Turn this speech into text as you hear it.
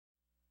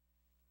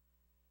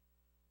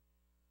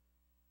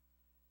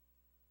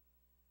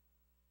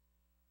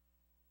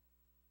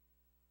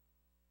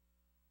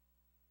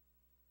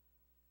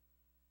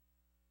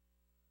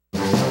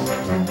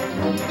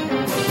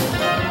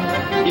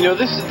You know,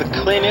 this is the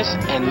cleanest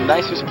and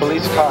nicest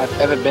police car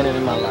I've ever been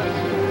in my life.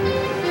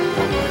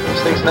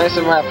 This thing's nicer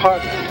than my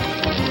apartment.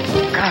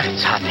 God,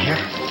 it's hot in here.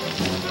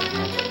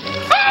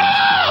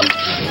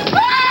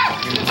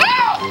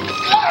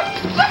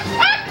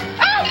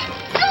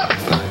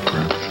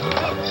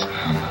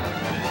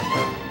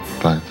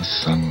 By the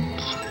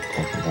sons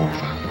of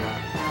Orvan,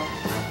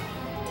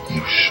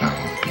 you shall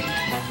be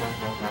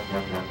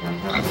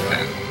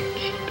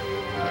avenged.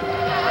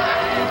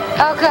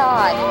 Oh,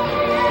 God.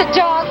 The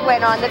dog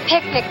went on the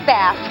picnic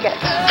basket.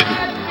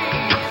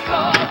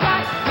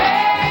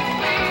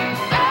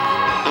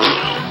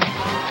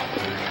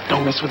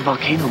 Don't mess with the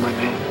volcano, my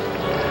man.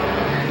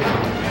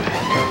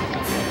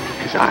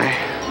 Because I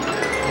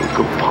will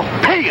go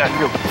Pompeii on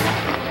your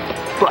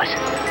butt.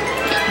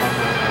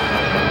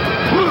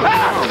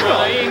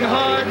 Trying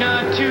hard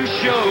not to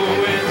show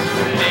it's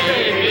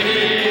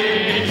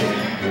baby,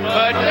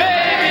 but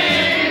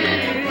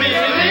baby,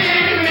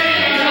 believe me,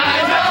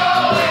 I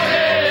know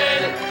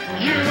it.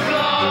 You've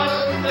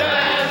lost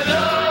that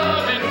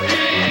love and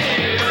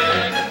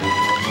feeling.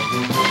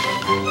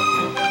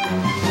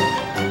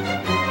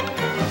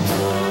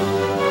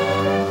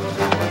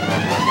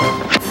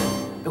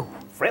 Oh,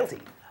 Frailty.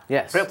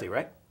 Yes. Frailty,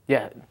 right?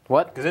 Yeah.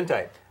 What?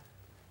 Gesundheit.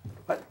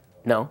 What?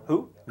 No.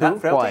 Who? Not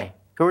Frailty? Why?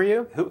 Who are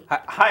you? Who?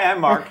 Hi, I'm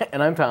Mark.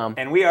 And I'm Tom.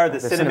 And we are the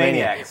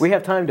Cinemaniacs. We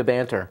have time to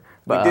banter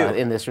We do.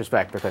 in this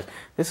respect because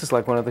this is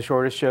like one of the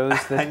shortest shows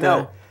that I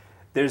know.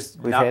 There's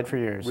we've not had for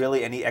years.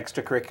 Really any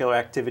extracurricular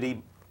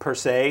activity per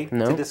se to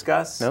Nope.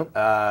 discuss. Nope.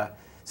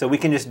 So we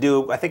can just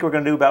do, I think we're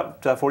going to do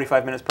about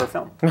 45 minutes per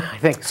film. I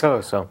think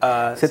so. So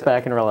sit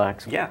back and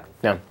relax. Yeah.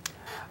 Yeah.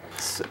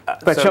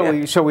 But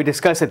shall we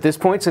discuss at this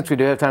point, since we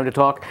do have time to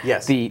talk,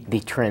 Yes.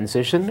 the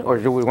transition, or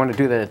do we want to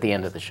do that at the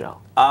end of the show?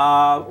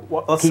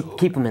 Well, let's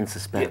Keep them in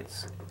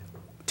suspense.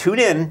 tune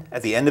in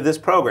at the end of this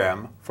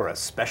program for a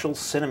special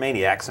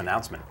Cinemaniacs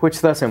announcement.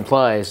 Which thus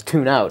implies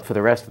tune out for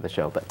the rest of the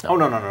show, but no. Oh,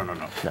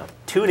 no.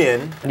 Tune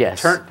in.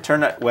 Yes.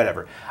 Turn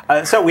whatever.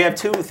 So we have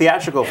two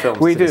theatrical films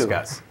to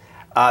discuss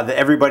that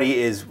everybody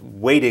is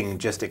waiting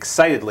just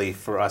excitedly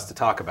for us to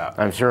talk about.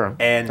 I'm sure.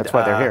 And that's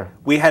why they're here.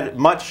 We had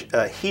much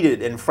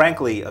heated and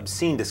frankly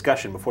obscene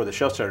discussion before the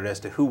show started as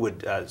to who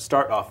would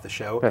start off the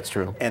show. That's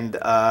true. And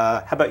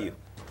how about you?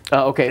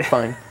 Okay,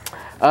 fine.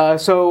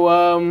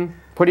 So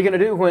what are you going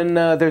to do when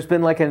there's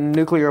been like a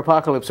nuclear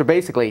apocalypse, or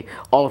basically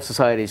all of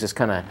society's just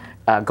kind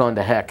of gone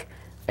to heck?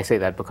 I say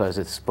that because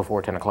it's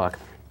before 10 o'clock.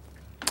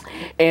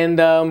 And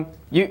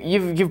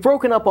you've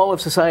broken up all of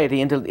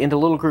society into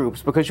little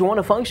groups because you want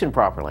to function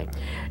properly.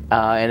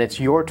 And it's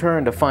your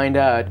turn to find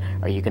out,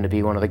 are you going to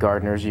be one of the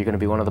gardeners, are you going to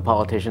be one of the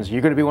politicians, are you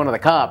going to be one of the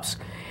cops?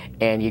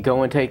 And you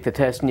go and take the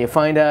test and you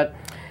find out,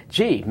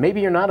 gee,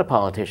 maybe you're not a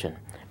politician,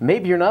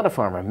 maybe you're not a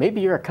farmer,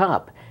 maybe you're a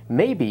cop,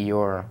 maybe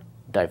you're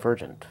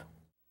divergent.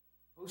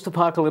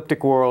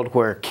 Post-apocalyptic world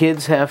where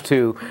kids have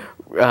to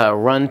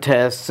run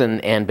tests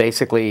and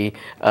basically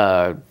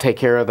take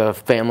care of the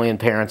family and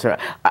parents.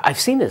 I've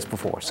seen this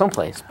before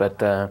someplace,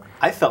 but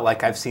I felt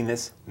like I've seen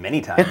this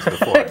many times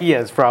before.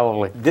 Yes,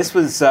 probably. This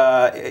was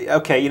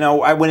okay. You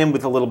know, I went in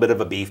with a little bit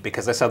of a beef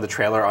because I saw the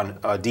trailer on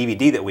a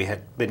DVD that we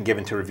had been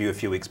given to review a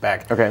few weeks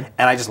back. Okay.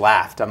 And I just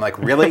laughed. I'm like,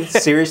 really?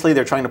 Seriously?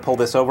 They're trying to pull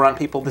this over on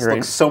people? This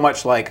looks so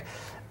much like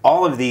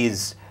all of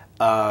these.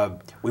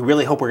 We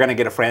really hope we're going to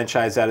get a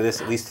franchise out of this,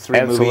 at least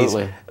 3 movies.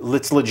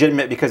 It's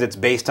legitimate because it's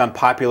based on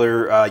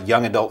popular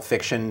young adult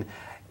fiction.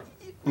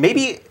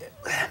 Maybe,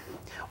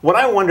 what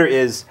I wonder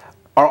is,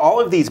 are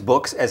all of these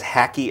books as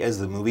hacky as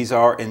the movies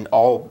are and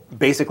all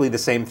basically the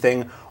same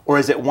thing? Or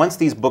is it once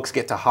these books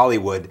get to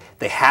Hollywood,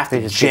 they have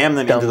to jam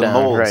them into the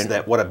molds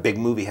that what a big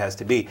movie has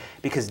to be?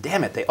 Because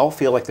damn it, they all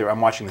feel like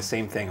I'm watching the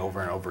same thing over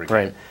and over again.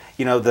 Right.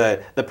 You know,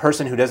 the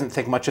person who doesn't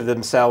think much of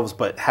themselves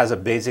but has a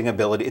amazing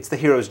ability. It's the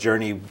hero's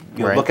journey. You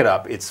know, look it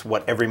up. It's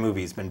what every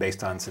movie's been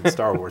based on since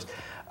Star Wars.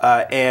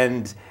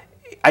 And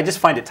I just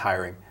find it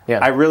tiring. Yeah.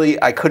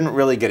 I couldn't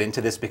really get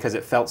into this because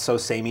it felt so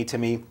samey to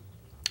me.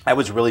 I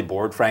was really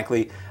bored,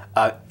 frankly.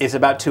 It's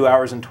about 2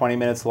 hours and 20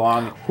 minutes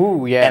long.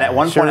 Ooh, yeah. And at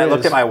one point I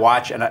looked at my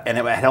watch and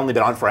it had only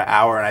been on for an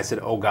hour and I said,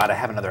 oh God, I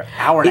have another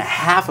hour and a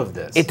half of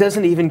this. It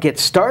doesn't even get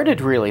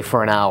started really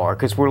for an hour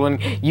because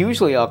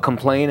usually I'll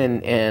complain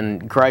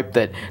and gripe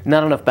that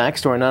not enough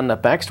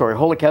backstory.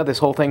 Holy cow, this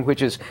whole thing,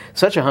 which is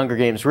such a Hunger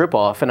Games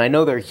ripoff, and I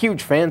know they're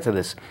huge fans of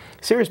this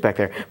series back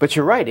there, but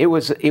you're right, it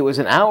was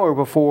an hour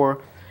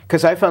before,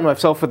 because I found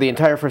myself for the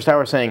entire first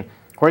hour saying,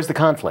 where's the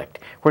conflict?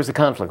 Where's the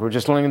conflict? We're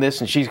just learning this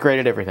and she's great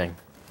at everything.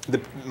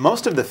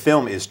 Most of the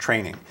film is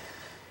training.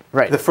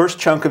 Right. The first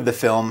chunk of the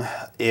film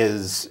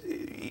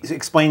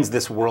explains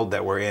this world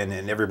that we're in,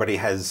 and everybody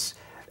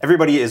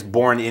is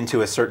born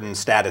into a certain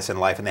status in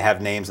life, and they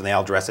have names, and they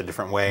all dress a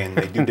different way, and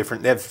they do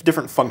they have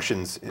different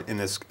functions in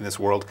this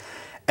world.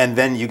 And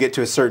then you get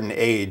to a certain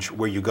age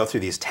where you go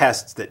through these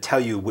tests that tell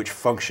you which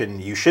function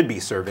you should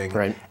be serving.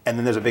 Right. And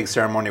then there's a big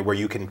ceremony where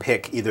you can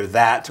pick either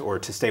that or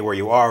to stay where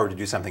you are or to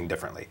do something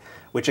differently,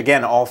 which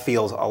again all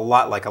feels a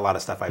lot like a lot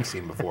of stuff I've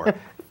seen before. A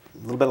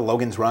little bit of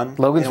Logan's Run.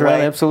 Logan's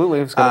Run, absolutely.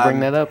 I was going to bring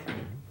that up.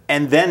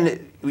 And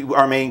then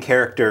our main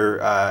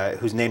character,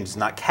 whose name is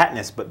not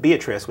Katniss but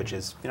Beatrice, which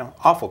is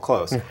awful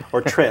close,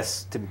 or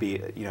Triss to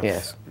be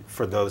yes.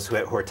 For those who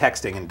are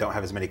texting and don't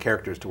have as many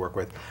characters to work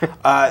with.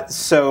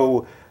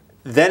 So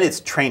then it's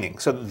training.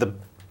 So the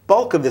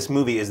bulk of this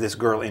movie is this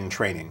girl in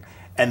training,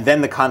 and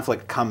then the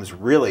conflict comes.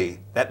 Really,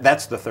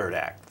 that's the third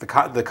act.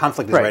 The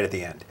conflict is right at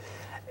the end,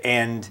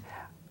 and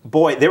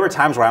boy, there were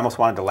times where I almost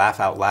wanted to laugh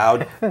out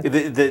loud.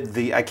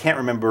 I can't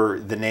remember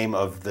the name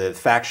of the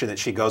faction that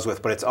she goes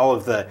with, but it's all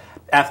of the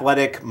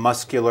athletic,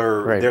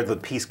 muscular. They're the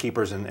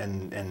peacekeepers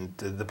and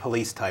the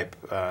police type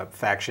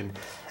faction,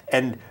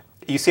 and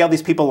you see all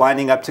these people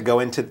lining up to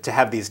go into to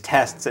have these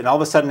tests, and all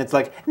of a sudden it's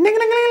like, ning,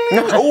 ning,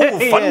 ning, oh,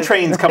 fun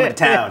train's coming to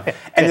town,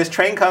 and this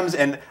train comes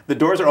and the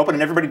doors are open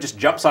and everybody just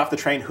jumps off the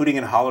train hooting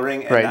and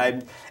hollering,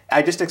 and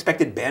I just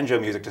expected banjo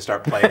music to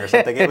start playing or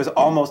something. It was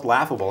almost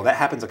laughable. That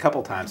happens a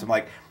couple times. I'm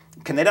like,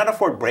 can they not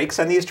afford brakes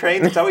on these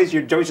trains? It's always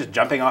you're always just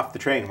jumping off the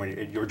train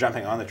when you're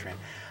jumping on the train.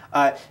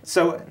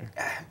 So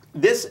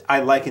this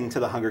I liken to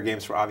the Hunger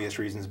Games for obvious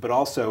reasons, but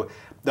also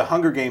the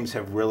Hunger Games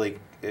have really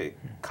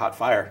caught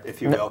fire,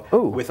 if you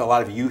will, with a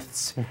lot of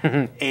youths.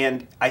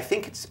 And I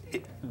think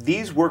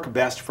these work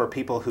best for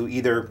people who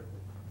either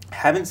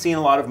haven't seen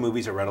a lot of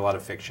movies or read a lot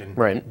of fiction,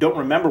 don't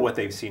remember what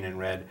they've seen and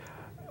read,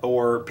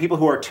 or people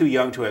who are too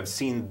young to have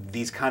seen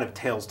these kind of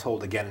tales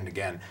told again and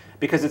again.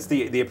 Because it's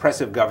the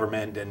oppressive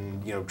government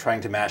and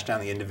trying to mash down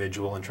the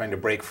individual and trying to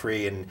break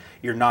free, and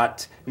you're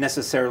not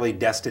necessarily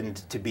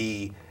destined to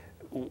be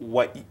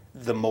what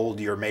the mold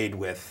you're made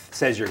with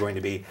says you're going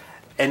to be.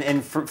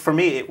 And for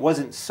me, it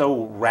wasn't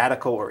so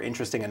radical or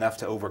interesting enough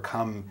to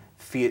overcome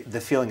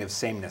the feeling of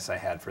sameness I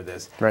had for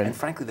this, and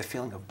frankly, the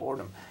feeling of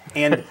boredom,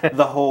 and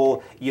the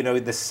whole,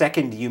 the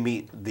second you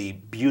meet the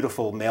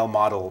beautiful male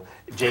model,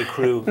 J.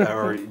 Crew,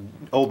 or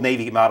Old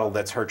Navy model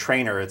that's her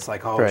trainer, it's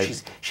like, oh,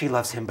 she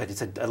loves him, but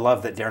it's a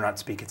love that dare not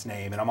speak its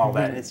name, and I'm all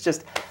that, and it's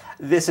just,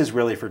 this is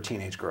really for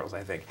teenage girls,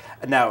 I think.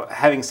 Now,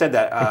 having said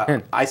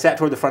that, I sat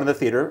toward the front of the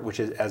theater, which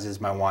is, as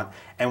is my wont,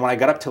 and when I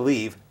got up to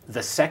leave,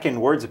 the second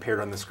words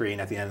appeared on the screen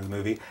at the end of the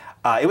movie.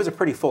 It was a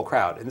pretty full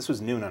crowd, and this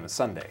was noon on a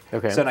Sunday.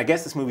 So, and I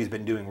guess this movie's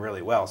been doing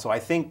really well. So I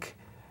think,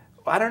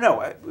 I don't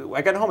know,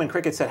 I got home and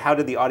Cricket said, how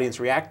did the audience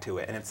react to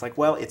it? And it's like,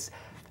 well, it's,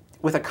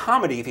 with a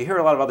comedy, if you hear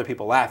a lot of other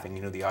people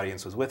laughing, the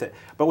audience was with it.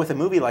 But with a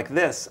movie like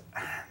this,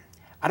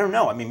 I don't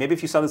know. I mean, maybe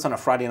if you saw this on a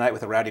Friday night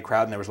with a rowdy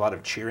crowd and there was a lot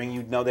of cheering,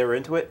 you'd know they were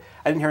into it.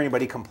 I didn't hear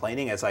anybody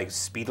complaining as I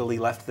speedily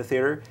left the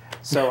theater.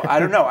 So I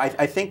don't know.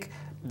 I think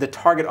the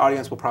target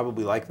audience will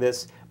probably like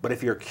this, but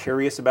if you're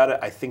curious about it,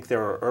 I think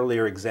there are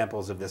earlier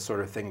examples of this sort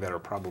of thing that are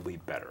probably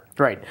better.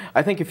 Right.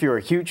 I think if you're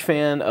a huge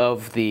fan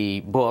of the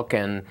book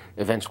and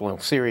eventual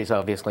series,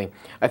 obviously,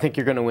 I think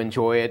you're going to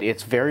enjoy it.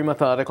 It's very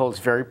methodical. It's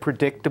very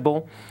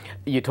predictable.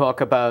 You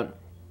talk about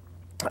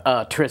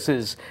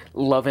Triss's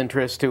love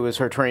interest, who is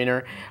her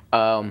trainer.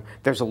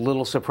 There's a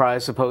little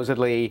surprise,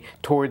 supposedly,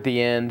 toward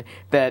the end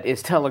that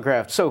is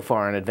telegraphed so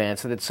far in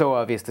advance that it's so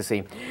obvious to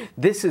see.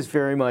 This is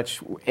very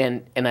much,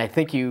 and I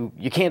think you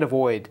can't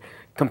avoid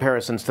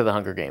comparisons to the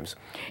Hunger Games.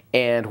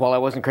 And while I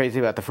wasn't crazy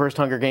about the first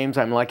Hunger Games,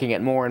 I'm liking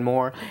it more and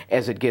more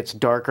as it gets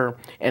darker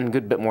and a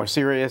good bit more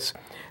serious.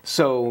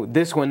 So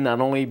this one, not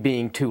only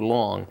being too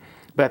long,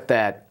 but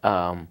that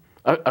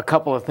a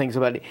couple of things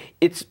about it,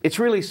 it's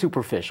really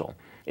superficial.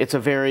 It's a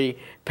very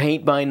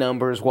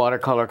paint-by-numbers,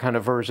 watercolor kind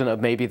of version of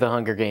maybe the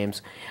Hunger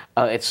Games.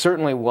 It's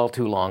certainly well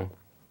too long.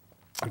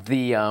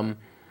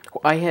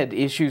 I had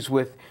issues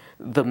with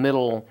the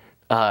middle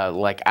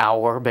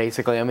hour,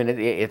 basically. I mean,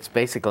 it's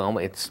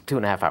basically, it's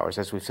 2.5 hours,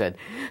 as we've said.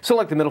 So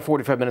like the middle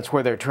 45 minutes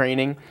where they're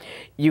training,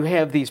 you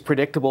have these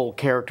predictable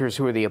characters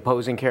who are the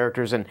opposing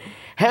characters, and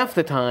half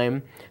the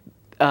time,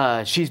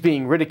 she's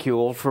being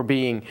ridiculed for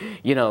being,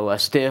 a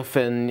stiff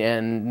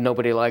and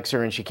nobody likes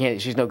her and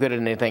she's no good at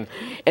anything.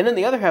 And then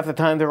the other half of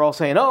the time they're all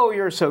saying, oh,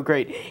 you're so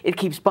great. It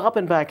keeps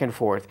bopping back and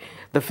forth.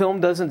 The film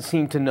doesn't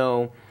seem to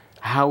know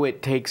how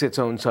it takes its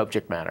own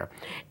subject matter.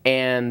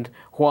 And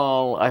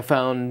while I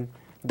found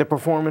the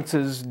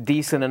performances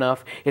decent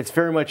enough, it's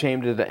very much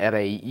aimed at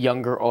a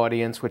younger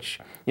audience, which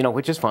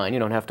is fine. You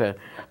don't have to,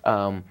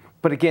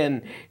 but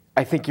again,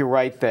 I think you're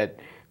right that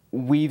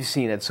we've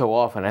seen it so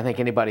often. I think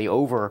anybody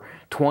over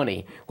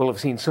 20 will have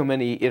seen so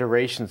many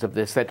iterations of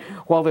this that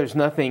while there's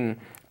nothing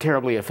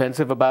terribly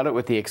offensive about it,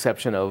 with the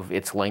exception of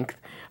its length,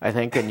 I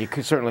think, and you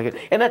could certainly,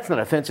 and that's not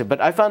offensive, but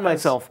I found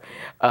myself,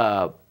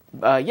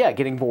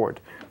 getting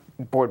bored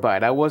by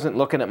it. I wasn't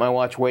looking at my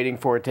watch waiting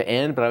for it to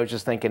end, but I was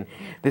just thinking,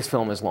 this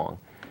film is long.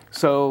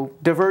 So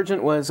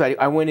Divergent was,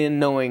 I went in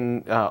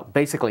knowing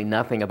basically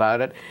nothing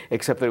about it,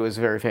 except that it was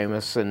very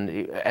famous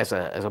and as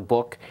a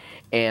book,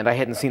 and I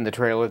hadn't seen the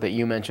trailer that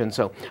you mentioned,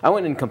 so I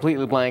went in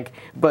completely blank,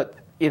 but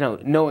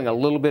knowing a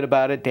little bit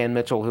about it. Dan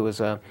Mitchell, who is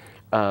a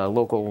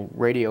local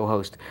radio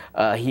host,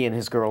 he and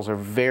his girls are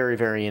very,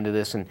 very into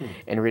this and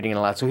reading it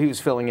a lot, so he was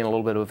filling in a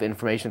little bit of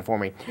information for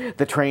me.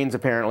 The trains,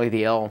 apparently,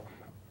 the L,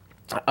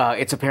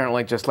 it's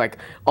apparently just like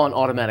on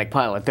automatic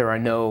pilot. There are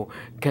no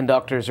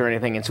conductors or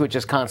anything, and so it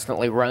just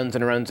constantly runs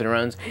and runs and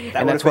runs.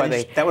 And that's why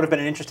that would have been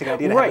an interesting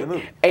idea to have in the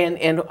movie.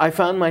 And I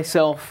found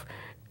myself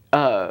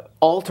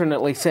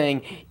alternately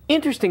saying,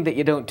 interesting that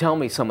you don't tell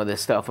me some of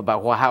this stuff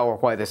about how or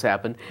why this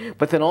happened,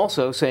 but then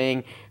also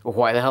saying,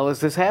 why the hell is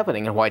this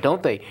happening and why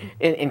don't they?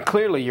 And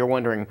clearly you're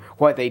wondering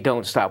why they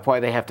don't stop, why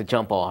they have to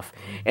jump off.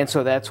 And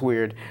so that's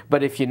weird.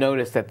 But if you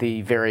notice at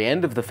the very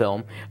end of the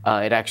film,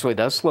 it actually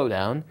does slow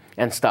down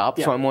and stop.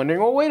 Yeah. So I'm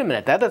wondering, well, wait a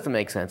minute, that doesn't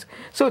make sense.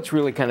 So it's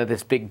really kind of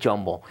this big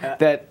jumble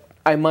that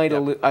I might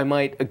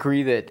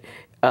agree that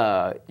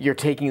you're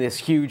taking this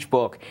huge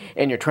book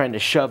and you're trying to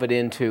shove it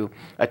into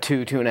a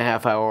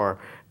 2.5 hour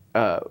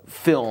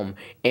film,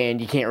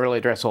 and you can't really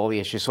address all the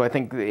issues. So I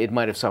think it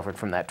might have suffered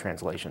from that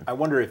translation. I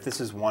wonder if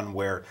this is one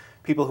where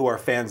people who are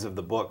fans of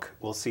the book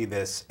will see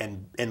this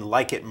and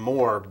like it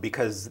more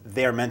because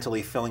they're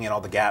mentally filling in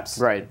all the gaps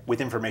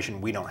with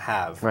information we don't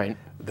have. Right.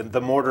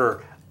 The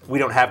mortar we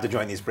don't have to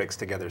join these bricks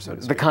together, so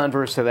to speak. The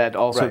converse to that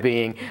also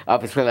being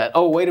obviously that,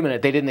 oh, wait a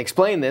minute, they didn't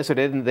explain this, or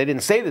they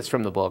didn't say this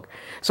from the book.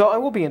 So I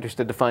will be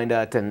interested to find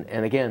out, and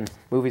again,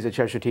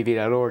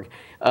 movies@CheshireTV.org.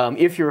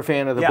 If you're a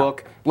fan of the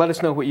book, let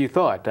us know what you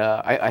thought.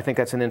 I think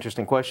that's an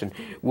interesting question.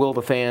 Will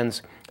the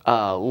fans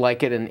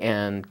like it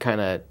and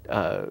kind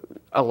of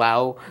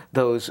allow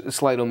those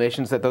slight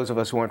omissions that those of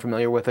us who aren't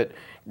familiar with it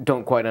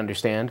don't quite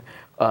understand,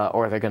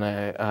 or are they going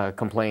to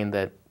complain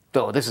that,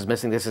 oh, this is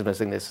missing, this is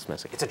missing, this is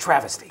missing? It's a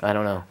travesty. I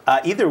don't know.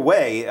 Either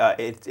way,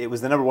 it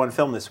was the #1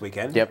 film this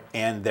weekend. Yep.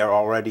 And there are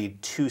already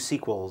 2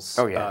 sequels.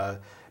 Oh, yeah.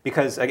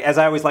 Because, as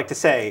I always like to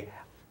say,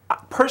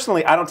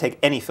 personally, I don't take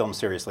any film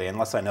seriously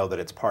unless I know that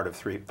it's part of a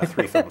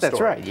 3-film story.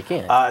 That's right, you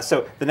can't.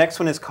 So the next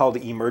one is called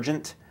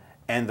Emergent.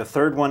 And the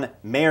third one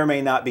may or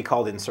may not be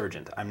called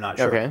Insurgent. I'm not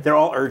sure. Okay. They're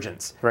all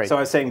urgents. Right. So I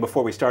was saying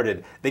before we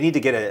started, they need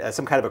to get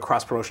some kind of a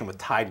cross promotion with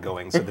Tide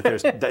going, so that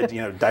there's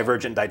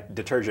Divergent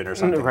detergent or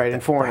something. Right.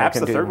 And perhaps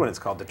the third one is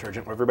called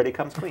Detergent, where everybody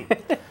comes clean.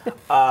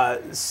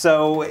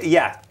 So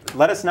yeah,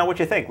 let us know what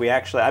you think.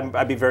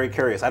 I'd be very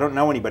curious. I don't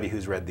know anybody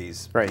who's read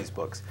these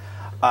books.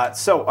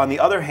 So on the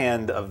other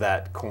hand of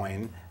that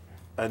coin,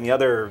 on the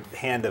other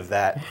hand of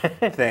that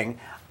thing,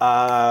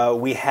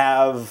 we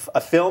have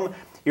a film.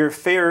 Your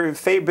favorite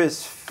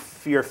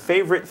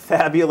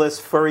fabulous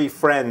furry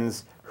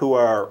friends who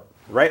are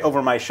right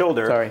over my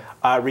shoulder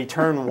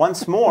return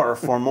once more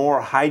for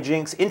more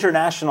hijinks,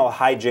 international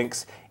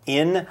hijinks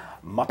in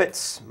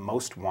Muppets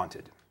Most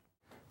Wanted.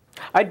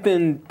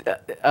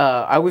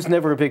 I was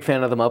never a big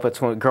fan of the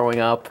Muppets growing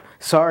up.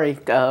 Sorry.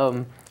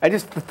 I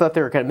just thought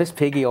they were kind of, Miss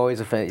Piggy always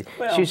offended.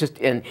 Well, she's just,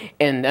 and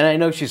I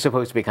know she's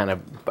supposed to be kind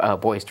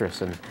of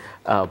boisterous,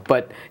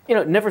 but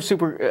never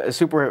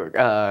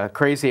super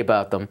crazy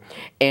about them.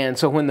 And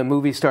so when the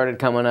movie started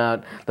coming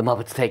out, The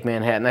Muppets Take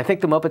Manhattan, I think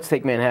The Muppets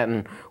Take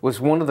Manhattan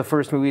was one of the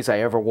first movies I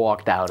ever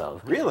walked out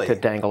of. Really? To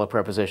dangle a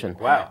preposition.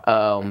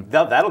 Wow.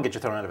 That'll get you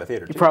thrown out of a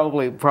theater too.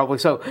 Probably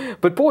so.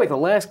 But boy, the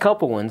last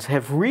couple ones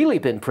have really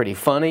been pretty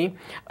funny.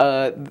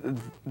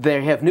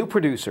 They have new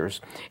producers,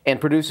 and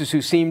producers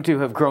who seem to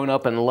have grown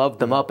up and loved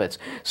the Muppets.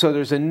 So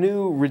there's a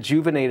new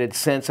rejuvenated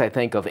sense, I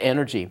think, of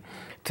energy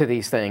to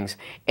these things.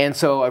 And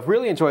so I've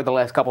really enjoyed the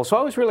last couple. So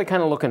I was really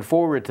kind of looking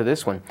forward to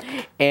this one.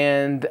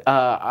 And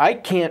I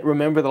can't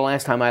remember the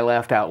last time I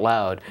laughed out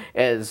loud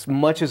as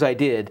much as I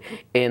did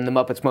in The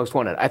Muppets Most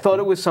Wanted. I thought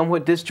it was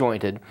somewhat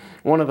disjointed.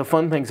 One of the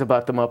fun things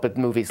about the Muppet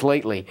movies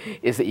lately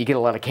is that you get a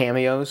lot of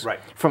cameos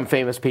from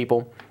famous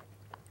people.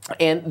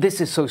 And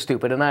this is so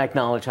stupid, and I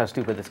acknowledge how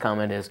stupid this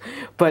comment is.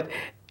 But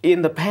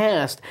in the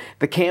past,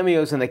 the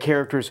cameos and the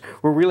characters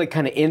were really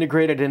kind of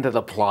integrated into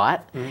the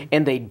plot,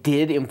 and they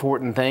did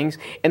important things,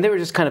 and they were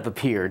just kind of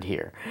appeared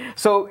here.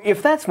 So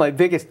if that's my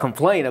biggest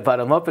complaint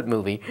about a Muppet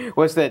movie,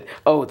 was that,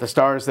 oh, the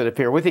stars that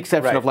appear, with the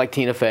exception of like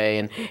Tina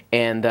Fey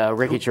and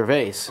Ricky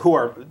Gervais. Who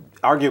are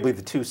arguably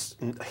the 2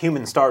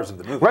 human stars of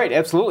the movie. Right,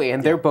 absolutely,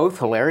 and they're both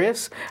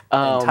hilarious.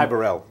 And Ty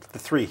Burrell, the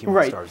 3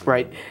 human stars of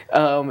the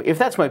movie. If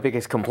that's my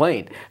biggest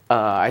complaint,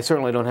 I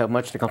certainly don't have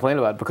much to complain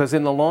about, because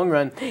in the long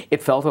run,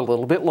 it felt a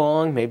little bit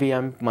long. Maybe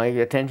my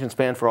attention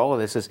span for all of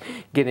this is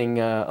getting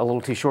a little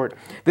too short.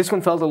 This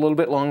one felt a little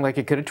bit long, like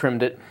it could have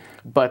trimmed it.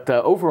 But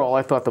overall,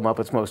 I thought The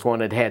Muppets Most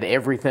Wanted had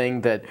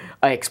everything that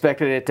I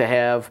expected it to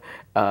have,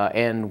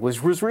 and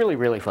was really,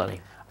 really funny.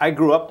 I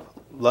grew up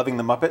loving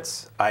the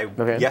Muppets.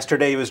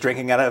 Yesterday was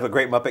drinking out of a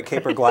great Muppet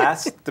caper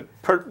glass.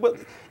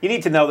 You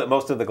need to know that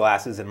most of the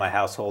glasses in my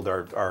household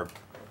are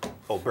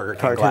old Burger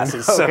King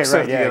glasses. So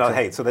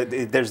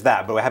there's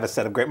that. But I have a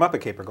set of great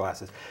Muppet caper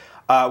glasses,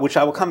 which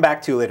I will come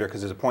back to later because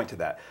there's a point to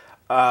that.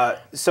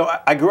 So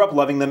I grew up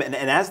loving them, and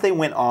as they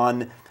went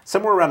on,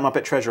 somewhere around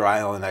Muppet Treasure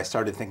Island, I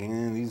started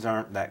thinking, these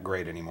aren't that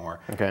great anymore.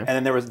 And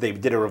then they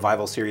did a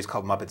revival series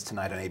called Muppets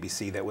Tonight on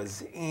ABC that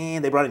was,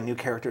 they brought in new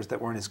characters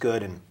that weren't as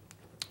good, and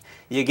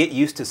you get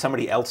used to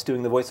somebody else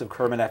doing the voice of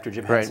Kermit after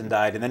Jim Henson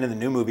died. And then in the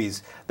new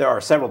movies, there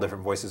are several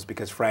different voices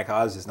because Frank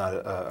Oz is not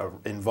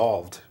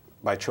involved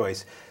by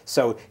choice.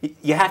 So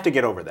you have to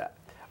get over that.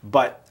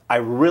 But I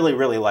really,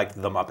 really liked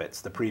The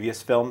Muppets, the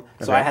previous film.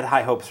 So I had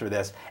high hopes for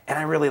this. And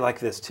I really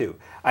like this, too.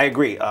 I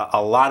agree. A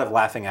lot of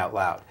laughing out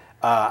loud.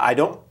 I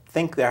don't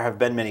think there have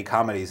been many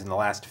comedies in the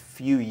last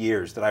few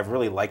years that I've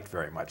really liked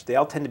very much. They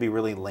all tend to be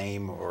really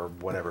lame or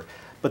whatever.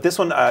 But this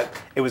one,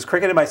 it was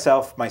Cricket and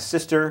myself, my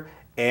sister,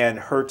 and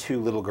her 2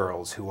 little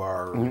girls who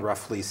are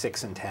roughly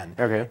 6 and 10.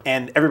 Okay.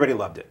 And everybody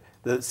loved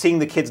it. Seeing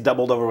the kids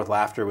doubled over with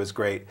laughter was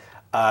great.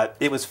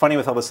 It was funny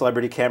with all the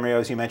celebrity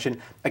cameos you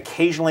mentioned.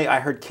 Occasionally I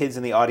heard kids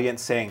in the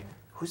audience saying,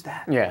 "Who's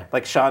that?" Yeah.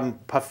 Like Sean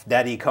Puff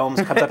Daddy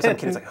Combs comes up to some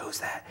kid and is like, "Who's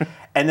that?"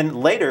 And then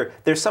later,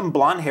 there's some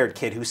blonde-haired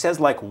kid who says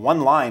like one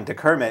line to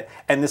Kermit,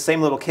 and the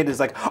same little kid is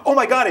like, "Oh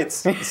my God,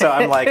 it's..." So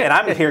I'm like, and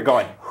I'm here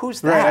going,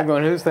 "Who's that?" Right, I'm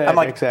going, "Who's that?" I'm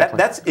like, exactly.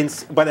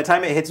 by the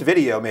time it hits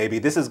video, maybe,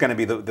 this is going to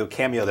be the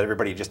cameo that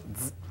everybody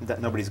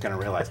that nobody's going to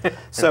realize.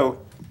 So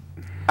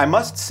I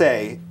must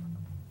say,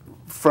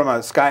 from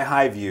a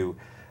sky-high view,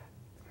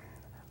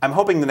 I'm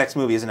hoping the next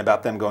movie isn't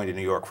about them going to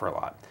New York for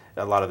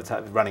a lot of the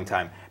time, running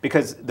time,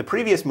 because the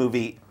previous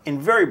movie, in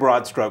very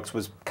broad strokes,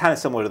 was kind of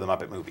similar to the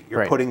Muppet movie.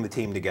 You're putting the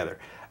team together.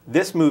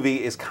 This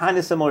movie is kind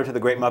of similar to the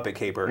Great Muppet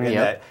Caper in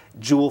that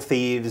jewel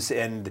thieves,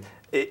 and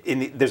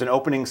there's an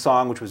opening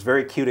song which was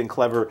very cute and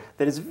clever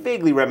that is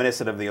vaguely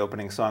reminiscent of the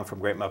opening song from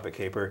Great Muppet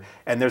Caper,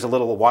 and there's a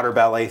little water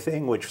ballet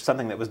thing, which was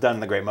something that was done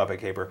in the Great Muppet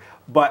Caper.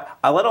 But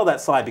I let all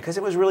that slide because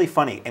it was really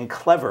funny and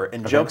clever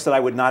and jokes that I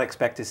would not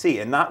expect to see,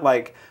 and not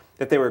like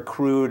that they were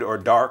crude or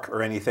dark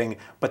or anything,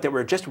 but that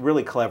were just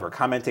really clever,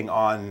 commenting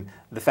on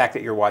the fact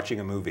that you're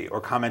watching a movie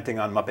or commenting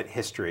on Muppet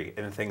history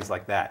and things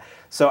like that.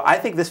 So I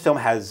think this film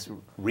has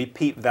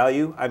repeat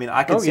value. I mean,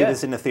 I could see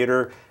this in the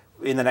theater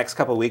in the next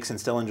couple of weeks and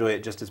still enjoy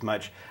it just as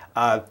much.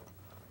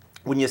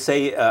 When you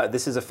say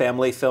this is a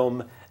family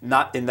film,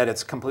 not in that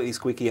it's completely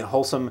squeaky and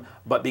wholesome,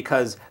 but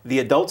because the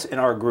adults in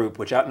our group,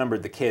 which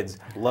outnumbered the kids,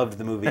 loved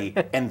the movie,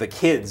 and the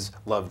kids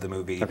loved the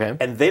movie.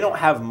 And they don't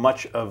have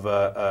much of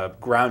a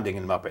grounding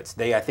in Muppets.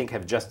 They, I think,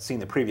 have just seen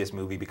the previous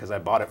movie because I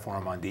bought it for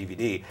them on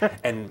DVD,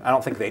 and I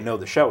don't think they know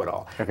the show at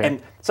all.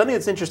 And something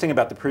that's interesting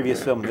about the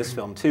previous film and this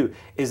film, too,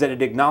 is that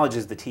it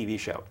acknowledges the TV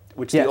show,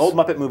 which the old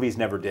Muppet movies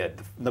never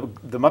did.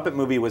 The Muppet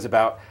movie was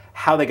about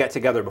how they got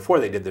together before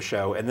they did the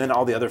show, and then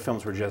all the other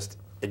films were just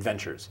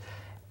adventures.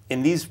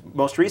 In these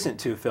most recent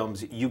 2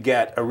 films, you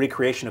get a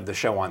recreation of the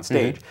show on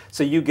stage.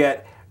 So you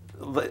get,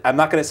 I'm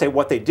not going to say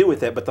what they do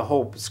with it, but the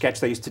whole sketch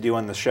they used to do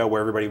on the show where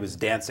everybody was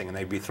dancing and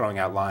they'd be throwing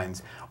out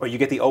lines. Or you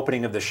get the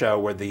opening of the show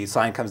where the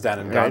sign comes down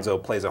and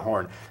Gonzo plays a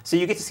horn. So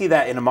you get to see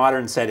that in a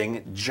modern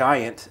setting,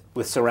 giant,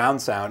 with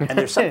surround sound. And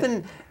there's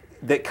something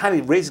that kind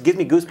of gives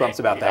me goosebumps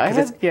about that.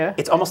 Because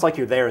it's almost like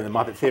you're there in the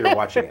Muppet Theater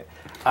watching it.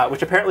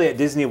 Which apparently at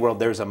Disney World,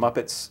 there's a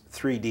Muppets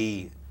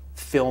 3D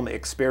film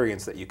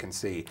experience that you can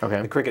see.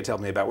 The Cricket told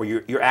me about,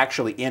 where you're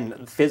actually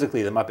in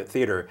physically the Muppet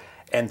Theater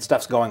and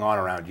stuff's going on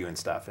around you and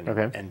stuff. And,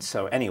 and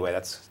so anyway,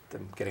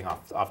 I'm getting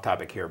off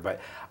topic here, but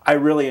I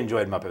really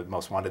enjoyed Muppet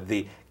Most Wanted.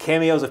 The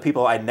cameos of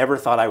people I never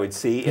thought I would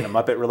see in a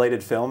Muppet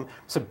related film,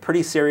 some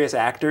pretty serious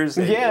actors,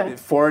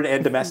 foreign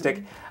and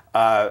domestic.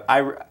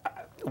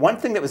 One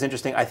thing that was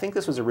interesting, I think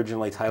this was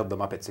originally titled The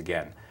Muppets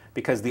Again,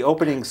 because the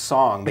opening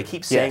song, they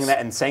keep saying that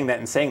and saying that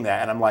and saying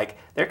that, and I'm like,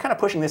 they're kind of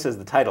pushing this as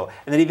the title.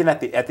 And then even at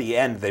the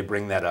end, they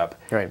bring that up.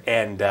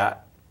 And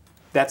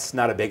that's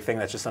not a big thing,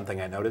 that's just something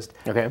I noticed.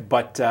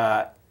 But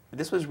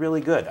this was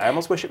really good. I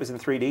almost wish it was in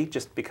 3D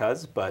just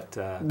because, but...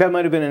 that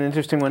might have been an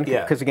interesting one,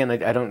 because again,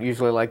 I don't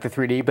usually like the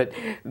 3D, but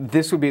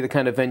this would be the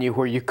kind of venue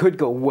where you could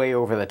go way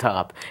over the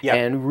top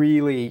and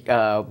really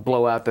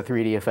blow out the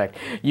 3D effect.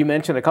 You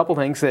mentioned a couple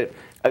things that,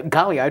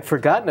 golly, I'd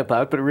forgotten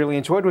about, but really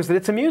enjoyed, was that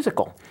it's a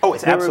musical. Oh,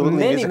 it's absolutely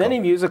there were musical. many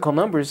musical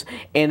numbers,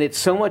 and it's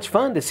so much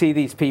fun to see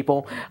these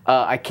people.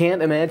 I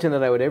can't imagine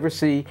that I would ever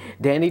see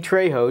Danny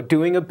Trejo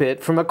doing a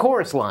bit from a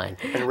chorus line.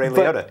 And Ray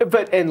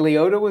Liotta. And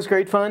Liotta was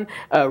great fun.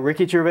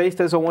 Ricky Gervais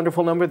does a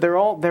wonderful number. There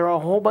are a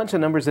whole bunch of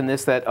numbers in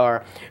this that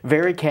are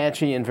very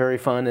catchy and very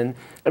fun. And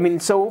I mean,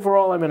 so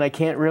overall, I mean, I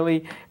can't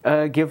really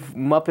give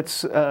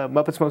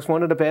Muppets Most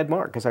Wanted a bad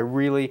mark, because I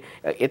really,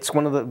 it's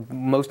one of the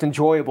most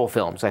enjoyable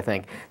films, I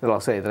think, that I'll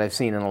say that I've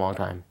seen in a long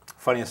time.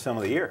 Funniest film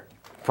of the year.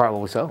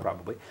 Probably so.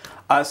 Probably.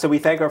 So we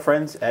thank our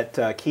friends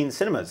at Keen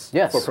Cinemas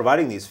for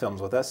providing these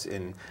films with us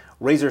in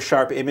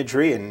razor-sharp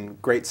imagery and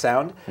great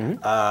sound,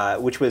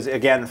 which was,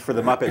 again, for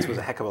the Muppets, was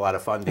a heck of a lot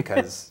of fun,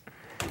 because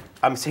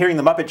I'm hearing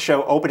the Muppet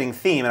Show opening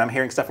theme, and I'm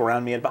hearing stuff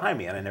around me and behind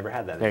me, and I never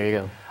had that. There you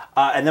go.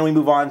 And then we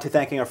move on to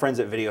thanking our friends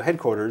at Video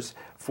Headquarters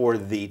for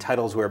the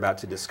titles we're about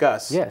to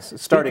discuss. Yes.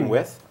 Starting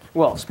with...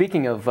 Well,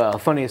 speaking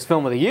of funniest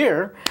film of the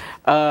year,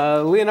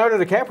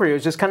 Leonardo DiCaprio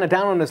is just kind of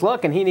down on his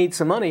luck, and he needs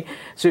some money.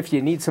 So if you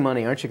need some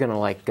money, aren't you going to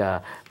like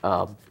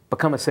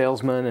become a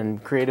salesman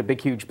and create a big,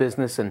 huge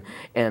business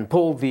and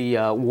pull the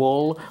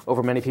wool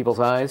over many people's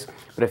eyes?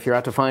 But if you're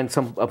out to find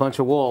a bunch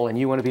of wool and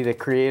you want to be the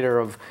creator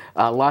of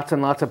lots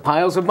and lots of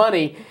piles of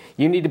money,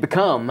 you need to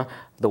become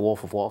the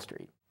Wolf of Wall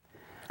Street.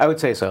 I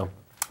would say so.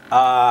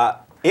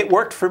 It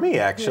worked for me,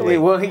 actually.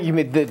 Well, you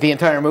mean the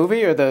entire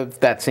movie, or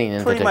that scene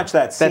in particular? Pretty much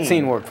that scene. That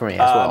scene worked for me as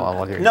well.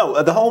 I'll agree.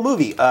 No, the whole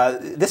movie.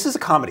 This is a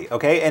comedy,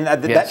 okay? And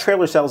that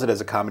trailer sells it as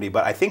a comedy,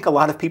 but I think a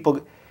lot of people...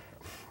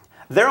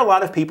 there are a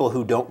lot of people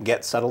who don't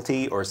get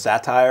subtlety or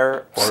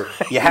satire, or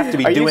you have to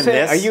be doing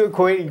this. Are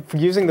you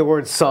using the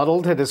word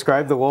subtle to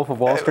describe The Wolf of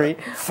Wall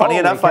Street? Funny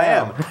enough, I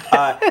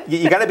am.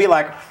 You got to be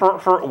like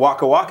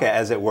waka waka,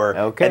 as it were,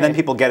 okay. And then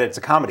people get it's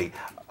a comedy.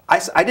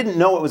 I didn't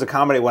know it was a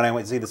comedy when I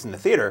went to see this in the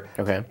theater,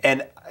 okay.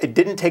 And it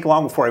didn't take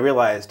long before I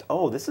realized,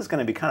 oh, this is going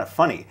to be kind of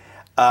funny.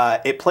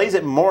 It plays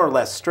it more or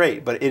less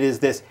straight, but it is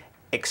this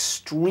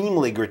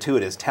extremely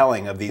gratuitous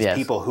telling of these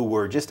people who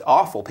were just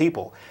awful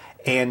people.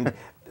 And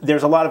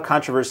there's a lot of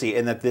controversy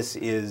in that this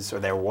is, or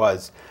there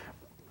was,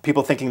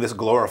 people thinking this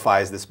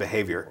glorifies this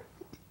behavior.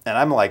 And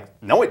I'm like,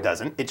 no, it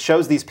doesn't. It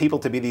shows these people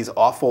to be these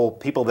awful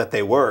people that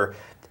they were.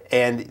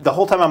 And the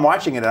whole time I'm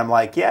watching it, I'm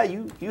like, yeah,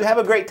 you have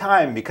a great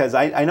time, because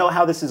I know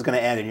how this is going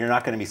to end, and you're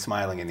not going to be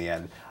smiling in the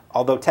end.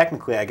 Although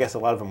technically, I guess a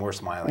lot of them were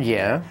smiling.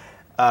 Yeah.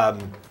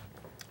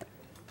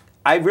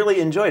 I really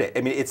enjoyed it.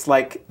 I mean, it's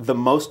like the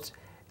most...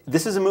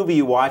 This is a movie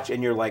you watch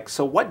and you're like,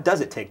 so what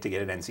does it take to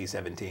get an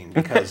NC-17?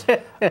 Because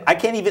I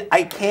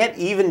can't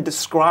even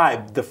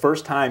describe the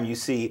first time you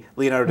see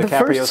Leonardo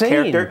DiCaprio's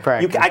character.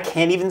 I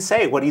can't even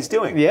say what he's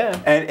doing.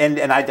 Yeah.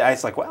 And I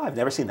was like, wow, I've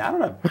never seen that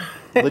on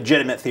a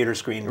legitimate theater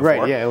screen before.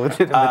 Right. Yeah.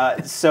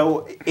 Legitimate.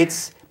 So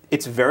it's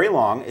very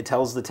long. It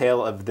tells the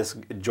tale of this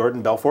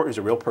Jordan Belfort, who's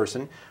a real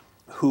person,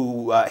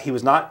 who he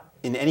was not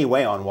in any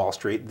way on Wall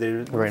Street.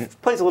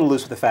 Plays a little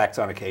loose with the facts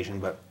on occasion,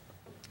 but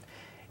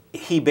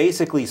he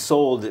basically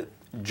sold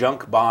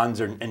junk bonds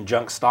and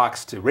junk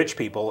stocks to rich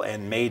people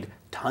and made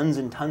tons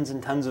and tons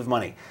and tons of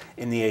money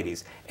in the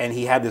 80s. And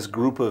he had this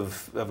group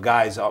of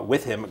guys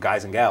with him,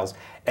 guys and gals,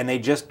 and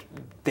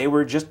they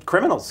were just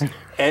criminals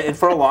and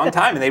for a long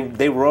time. And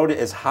they rode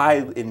as high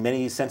in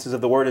many senses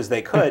of the word as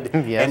they could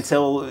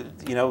until,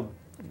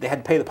 they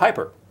had to pay the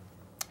piper.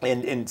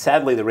 And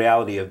sadly, the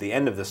reality of the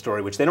end of the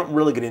story, which they don't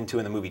really get into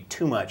in the movie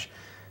too much,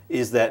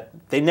 is that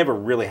they never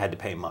really had to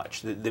pay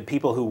much. The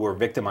people who were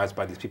victimized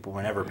by these people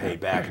were never paid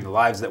back, and the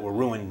lives that were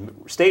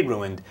ruined stayed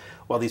ruined,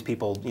 while these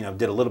people,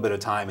 did a little bit of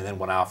time and then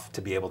went off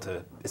to be able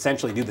to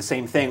essentially do the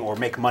same thing or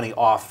make money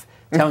off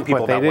telling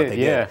people about what they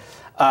did.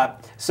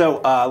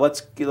 So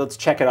let's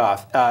check it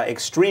off.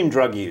 Extreme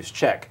drug use,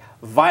 check.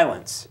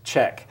 Violence,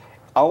 check.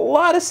 A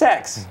lot of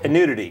sex and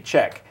nudity,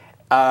 check.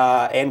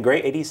 And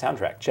great 80s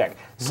soundtrack, check.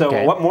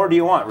 So what more do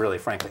you want, really,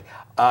 frankly?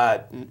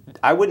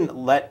 I wouldn't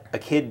let a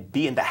kid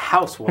be in the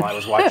house while I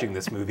was watching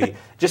this movie,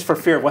 just for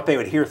fear of what they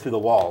would hear through the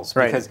walls.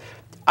 Right. Because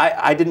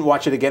I didn't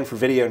watch it again for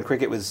video, and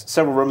Cricket was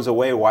several rooms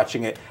away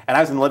watching it, and I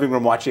was in the living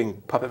room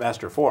watching Puppet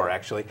Master 4,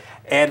 actually,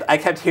 and I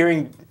kept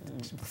hearing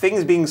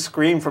things being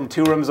screamed from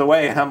 2 rooms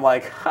away, and I'm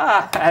like,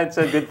 ha, it's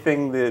a good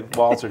thing the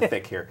walls are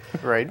thick here.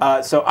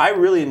 Right. So I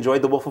really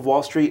enjoyed The Wolf of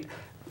Wall Street.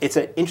 It's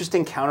an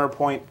interesting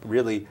counterpoint,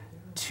 really,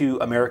 to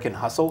American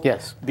Hustle.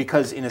 Yes.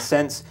 Because in a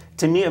sense,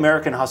 to me,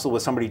 American Hustle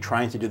was somebody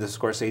trying to do the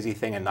Scorsese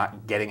thing and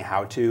not getting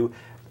how to.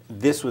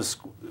 This was,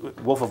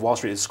 Wolf of Wall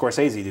Street is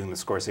Scorsese doing the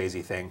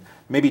Scorsese thing,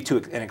 maybe to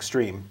an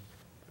extreme.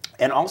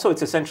 And also,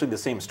 it's essentially the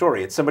same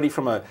story. It's somebody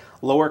from a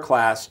lower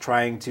class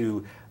trying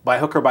to, by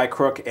hook or by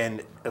crook,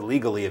 and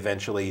illegally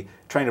eventually,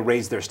 trying to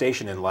raise their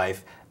station in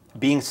life,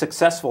 being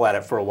successful at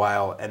it for a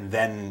while, and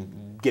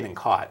then getting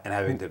caught and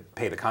having to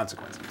pay the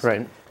consequences.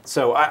 Right.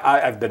 So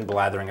I've been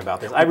blathering about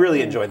this. I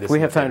really enjoyed this.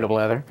 We have time to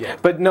blather. Yeah.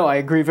 But no, I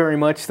agree very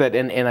much that,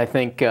 and I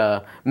think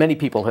many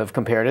people have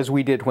compared, as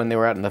we did when they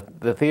were out in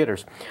the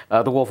theaters,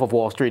 The Wolf of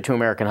Wall Street to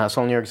American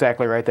Hustle, and you're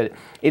exactly right that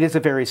it is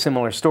a very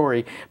similar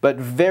story, but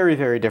very,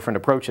 very different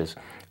approaches.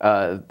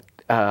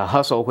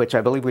 Hustle, which I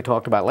believe we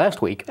talked about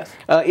last week,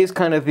 is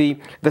kind of the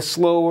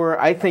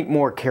slower, I think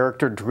more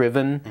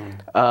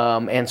character-driven,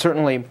 and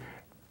certainly,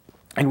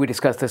 and we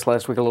discussed this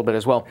last week a little bit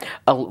as well,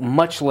 a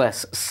much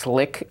less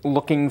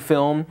slick-looking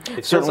film.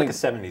 It feels like a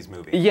 70s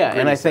movie. Yeah,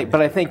 and I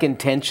think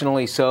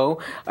intentionally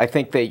so. I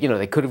think they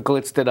could have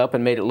blitzed it up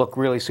and made it look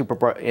really super,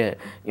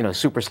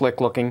 super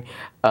slick-looking,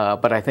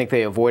 but I think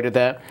they avoided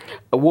that.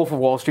 Wolf of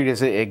Wall Street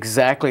is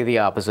exactly the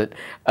opposite.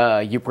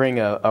 You bring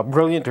a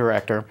brilliant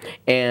director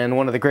and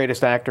one of the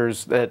greatest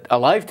actors that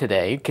alive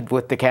today,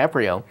 with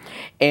DiCaprio,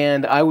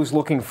 and I was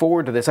looking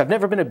forward to this. I've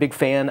never been a big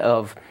fan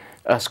of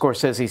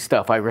Scorsese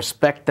stuff. I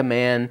respect the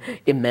man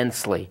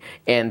immensely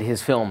and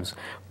his films.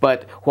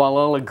 But while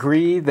I'll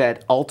agree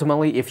that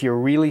ultimately, if you're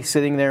really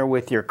sitting there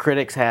with your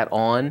critic's hat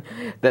on,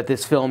 that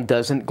this film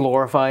doesn't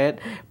glorify it,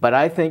 but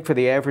I think for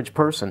the average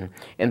person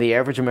and the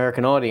average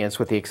American audience,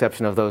 with the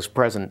exception of those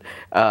present,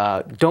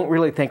 don't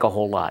really think a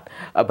whole lot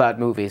about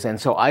movies.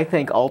 And so I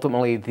think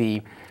ultimately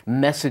the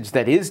message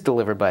that is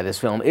delivered by this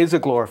film is a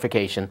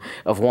glorification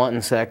of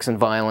wanton sex and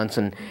violence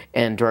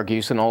and drug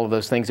use and all of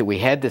those things that we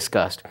had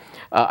discussed.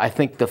 I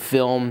think the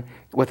film,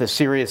 with a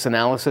serious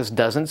analysis,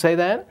 doesn't say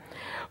that.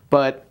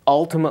 But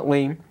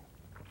ultimately,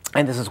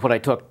 and this is what I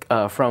took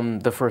from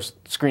the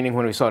first screening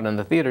when we saw it in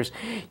the theaters,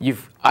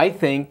 I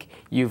think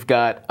you've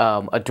got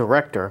a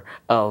director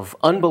of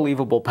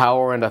unbelievable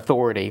power and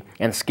authority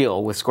and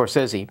skill with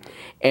Scorsese,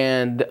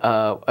 and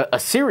a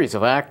series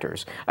of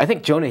actors. I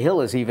think Jonah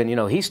Hill is even,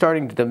 he's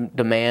starting to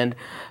demand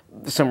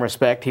some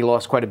respect. He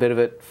lost quite a bit of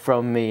it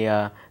from me,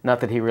 not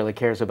that he really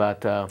cares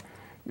about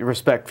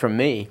respect from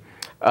me.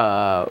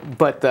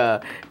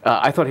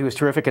 I thought he was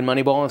terrific in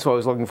Moneyball, and so I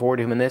was looking forward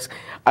to him in this.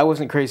 I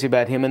wasn't crazy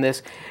about him in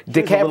this. He's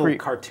a little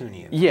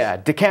cartoony. Yeah,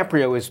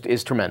 DiCaprio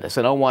is tremendous,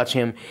 and I'll watch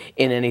him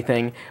in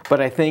anything.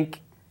 But I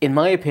think, in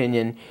my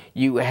opinion,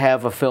 you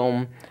have a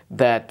film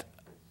that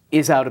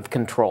is out of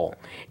control.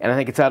 And I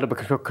think it's out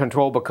of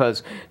control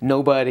because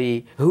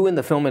nobody who in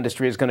the film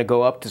industry is going to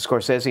go up to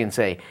Scorsese and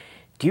say,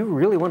 do you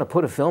really want to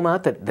put a film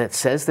out that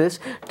says this?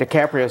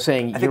 DiCaprio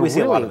saying, you're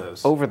really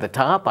over the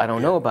top? I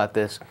don't know about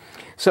this.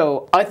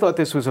 So I thought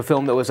this was a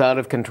film that was out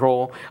of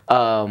control,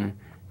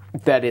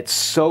 that it's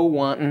so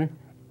wanton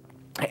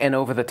and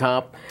over the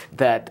top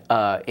that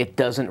it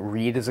doesn't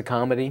read as a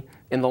comedy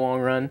in the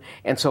long run.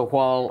 And so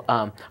while,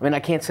 I mean, I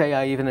can't say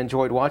I even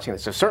enjoyed watching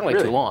this. It's certainly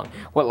too long.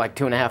 What, like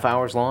 2.5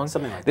 hours long?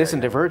 Something like this that,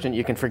 and Divergent,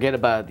 you can forget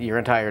about your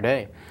entire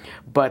day.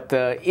 But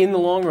in the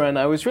long run,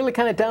 I was really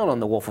kind of down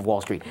on The Wolf of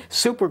Wall Street.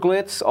 Super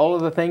glitz, all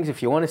of the things,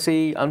 if you want to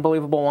see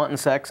unbelievable wanton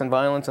sex and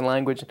violence and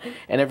language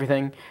and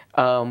everything.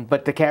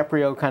 But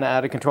DiCaprio kind of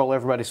out of control,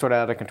 everybody's sort of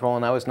out of control,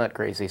 and I was not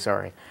crazy,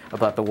 sorry,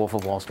 about The Wolf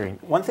of Wall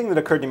Street. One thing that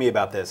occurred to me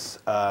about this,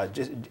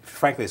 just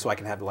frankly, so I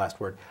can have the last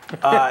word,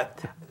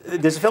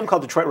 there's a film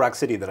called Detroit Rock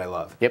City that I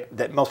love,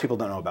 that most people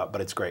don't know about,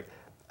 but it's great.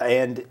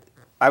 And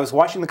I was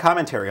watching the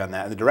commentary on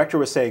that, and the director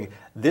was saying,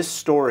 this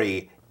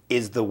story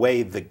is the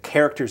way the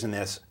characters in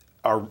this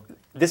are,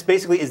 this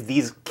basically is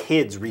these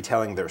kids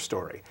retelling their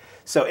story.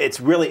 So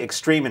it's really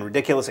extreme and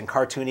ridiculous and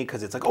cartoony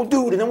because it's like, oh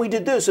dude, and then we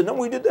did this, and then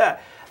we did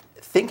that.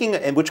 Thinking,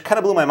 and which kind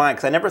of blew my mind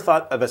because I never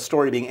thought of a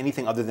story being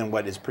anything other than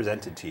what is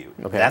presented to you.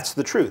 Okay. That's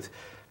the truth.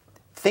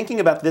 Thinking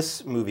about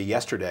this movie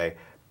yesterday,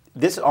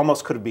 this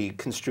almost could be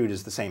construed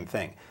as the same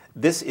thing.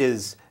 This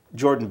is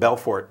Jordan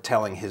Belfort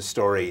telling his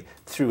story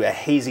through a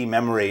hazy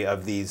memory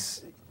of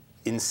these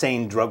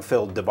insane,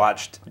 drug-filled,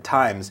 debauched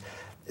times.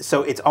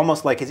 So it's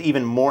almost like it's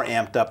even more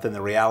amped up than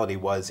the reality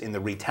was in the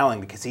retelling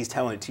because he's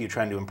telling it to you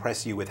trying to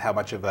impress you with how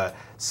much of a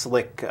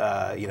slick,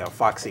 you know,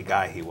 foxy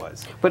guy he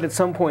was. But at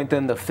some point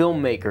then the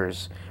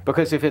filmmakers,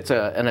 because if it's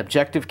an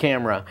objective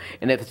camera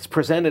and if it's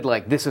presented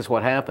like this is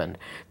what happened,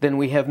 then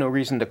we have no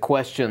reason to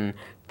question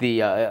the,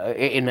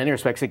 in many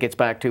respects it gets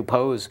back to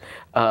Poe's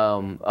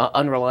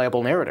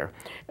unreliable narrator.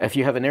 If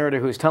you have a narrator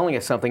who's telling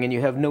us something and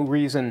you have no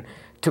reason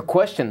to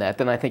question that,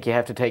 then I think you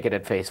have to take it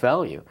at face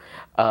value.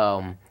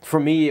 For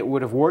me, it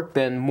would have worked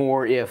then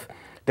more if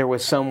there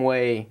was some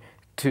way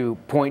to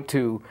point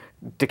to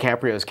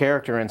DiCaprio's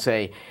character and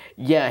say,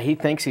 yeah, he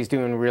thinks he's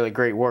doing really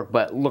great work,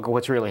 but look at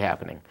what's really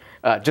happening.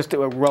 Just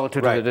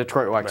relative to the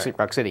Detroit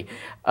Rock City.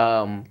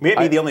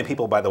 Maybe the only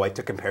people, by the way,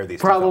 to compare these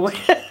probably.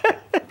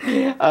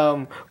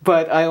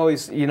 But I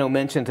always, you know,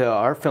 mention to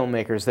our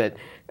filmmakers that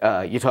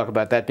you talk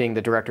about that being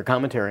the director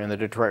commentary in the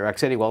Detroit Rock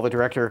City. Well, the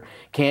director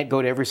can't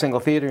go to every single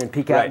theater and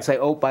peek out and say,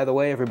 oh, by the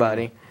way,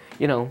 everybody,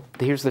 you know,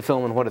 here's the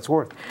film and what it's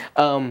worth.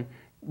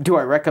 Do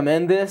I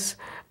recommend this?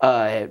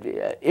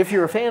 If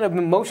you're a fan of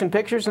motion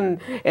pictures and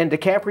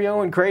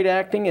DiCaprio and great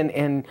acting,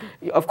 and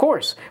of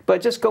course,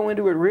 but just go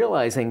into it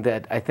realizing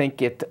that I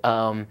think it.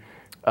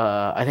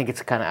 I think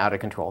it's kind of out of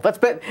control.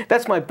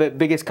 That's my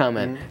biggest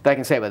comment that I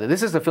can say about it.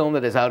 This is a film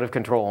that is out of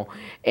control,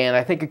 and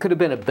I think it could have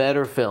been a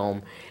better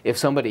film if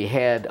somebody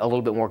had a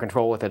little bit more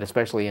control with it,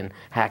 especially in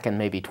hacking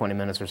maybe 20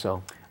 minutes or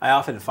so. I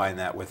often find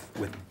that with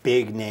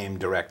big name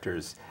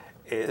directors.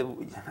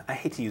 I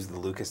hate to use the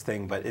Lucas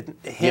thing, but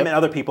him and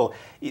other people,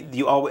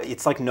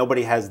 it's like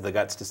nobody has the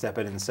guts to step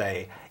in and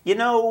say, you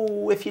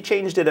know, if you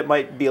changed it, it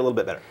might be a little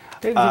bit better.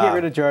 Maybe if you get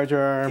rid of Jar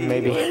Jar,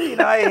 maybe. You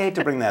know, I hate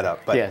to bring that up,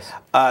 but yes.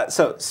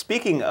 So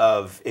speaking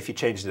of if you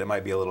changed it, it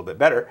might be a little bit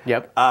better.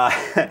 Yep.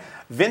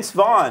 Vince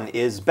Vaughn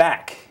is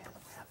back,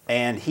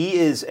 and he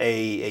is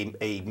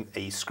a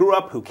screw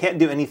up who can't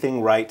do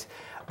anything right.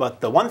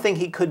 But the one thing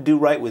he could do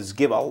right was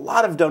give a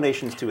lot of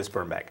donations to his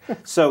sperm bank.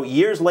 So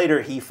years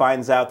later, he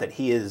finds out that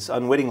he is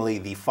unwittingly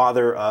the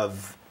father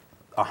of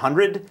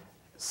 100,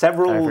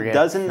 several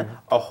dozen,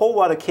 a whole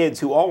lot of kids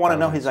who all want to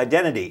know his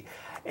identity.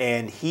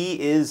 And he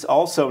is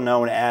also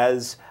known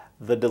as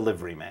the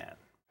delivery man.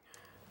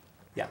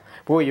 Yeah.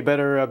 Boy, you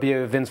better be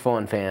a Vince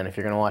Vaughn fan if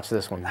you're going to watch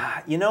this one.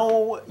 You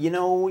know,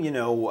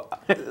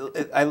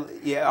 I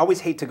always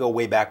hate to go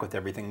way back with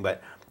everything,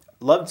 but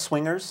loved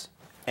Swingers.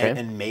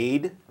 And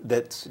Made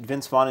that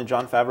Vince Vaughn and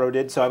Jon Favreau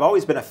did. So I've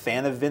always been a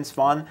fan of Vince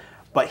Vaughn,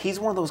 but he's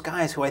one of those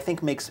guys who I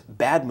think makes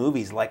bad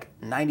movies like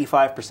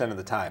 95% of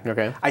the time.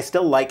 Okay. I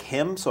still like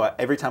him, so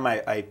every time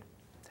I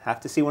have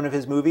to see one of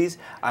his movies,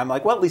 I'm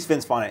like, well, at least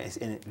Vince Vaughn is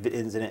in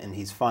it and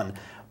he's fun.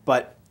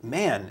 But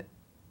man,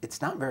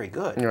 it's not very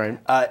good. Right.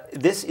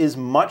 This is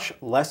much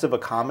less of a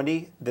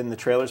comedy than the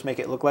trailers make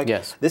it look like.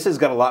 Yes. This has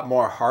got a lot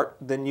more heart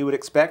than you would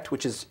expect,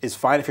 which is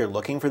fine if you're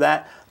looking for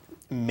that.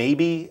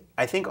 Maybe,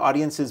 I think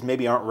audiences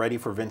maybe aren't ready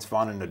for Vince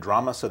Vaughn in a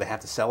drama, so they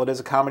have to sell it as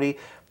a comedy.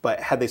 But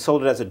had they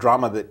sold it as a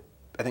drama, that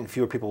I think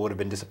fewer people would have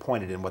been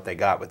disappointed in what they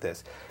got with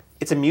this.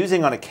 It's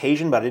amusing on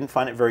occasion, but I didn't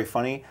find it very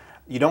funny.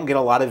 You don't get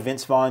a lot of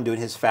Vince Vaughn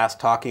doing his fast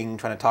talking,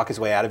 trying to talk his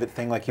way out of it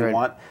thing like you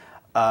want.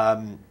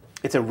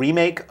 It's a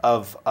remake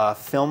of a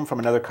film from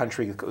another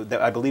country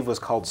that I believe was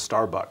called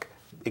Starbuck.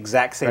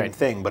 Exact same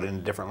thing, but in a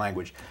different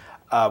language.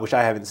 which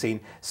I haven't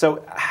seen.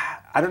 So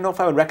I don't know if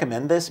I would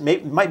recommend this.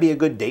 It might be a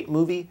good date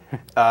movie.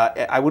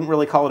 I wouldn't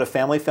really call it a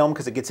family film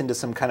because it gets into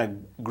some kind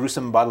of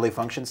gruesome bodily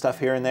function stuff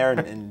here and there,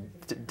 and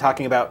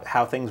talking about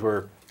how things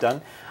were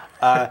done.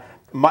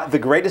 The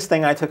greatest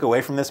thing I took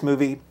away from this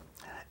movie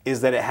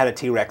is that it had a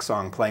T-Rex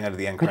song playing under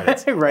the end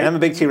credits. Right. And I'm a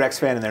big T-Rex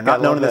fan, and they're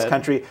not known in this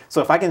country.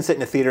 So if I can sit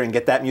in a theater and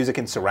get that music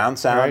in surround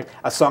sound,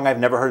 a song I've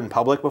never heard in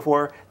public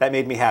before, that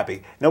made me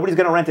happy. Nobody's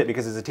going to rent it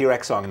because it's a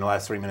T-Rex song in the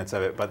last 3 minutes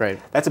of it, but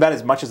that's about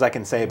as much as I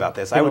can say about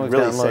this. I would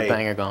really say,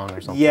 Bang a Gong or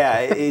something. Yeah,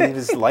 it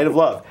is Light of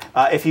Love.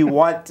 If you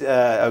want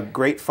a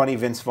great, funny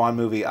Vince Vaughn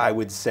movie, I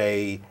would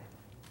say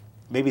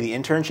maybe The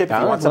Internship, if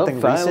you want something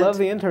recent. I love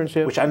The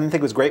Internship. Which I didn't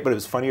think was great, but it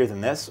was funnier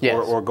than this. Yes.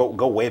 Or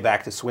go way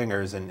back to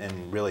Swingers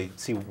and really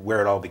see where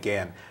it all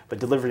began. But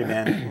Delivery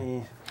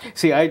Man,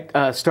 See,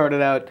 I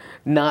started out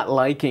not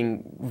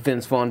liking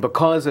Vince Vaughn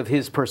because of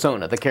his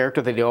persona, the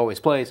character that he always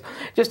plays.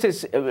 Just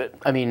his,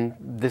 I mean,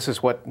 this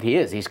is what he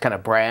is. He's kind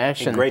of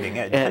brash and grating,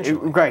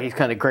 right, he's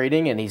kind of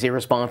grating and he's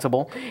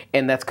irresponsible,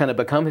 and that's kind of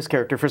become his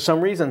character. For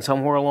some reason,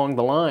 somewhere along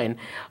the line,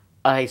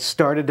 I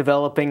started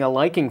developing a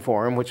liking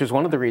for him, which is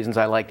one of the reasons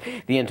I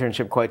like The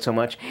Internship quite so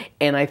much.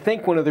 And I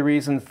think one of the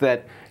reasons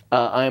that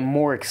I'm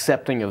more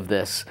accepting of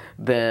this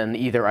than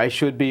either I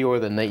should be or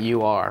than that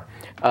you are.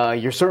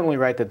 You're certainly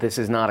right that this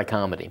is not a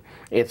comedy.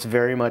 It's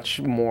very much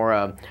more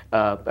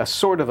a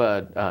sort of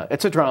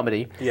it's a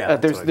dramedy. Yeah,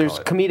 there's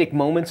comedic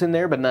moments in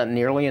there, but not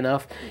nearly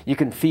enough. You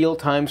can feel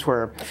times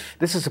where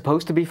this is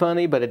supposed to be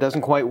funny, but it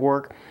doesn't quite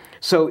work.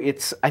 So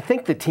I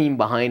think the team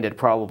behind it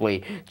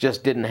probably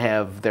just didn't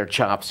have their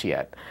chops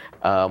yet.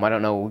 I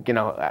don't know,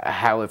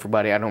 how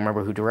everybody, I don't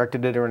remember who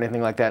directed it or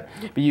anything like that,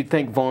 but you'd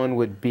think Vaughn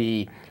would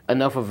be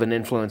enough of an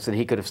influence that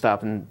he could have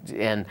stopped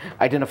and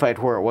identified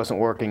where it wasn't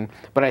working.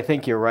 But I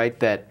think you're right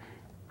that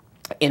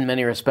in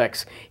many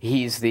respects,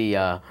 he's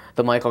the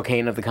Michael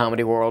Caine of the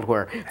comedy world,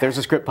 where if there's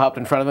a script popped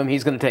in front of him,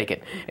 he's going to take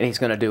it, and he's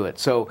going to do it.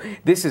 So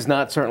this is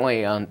not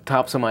certainly on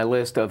tops of my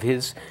list of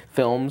his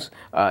films.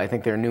 I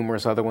think there are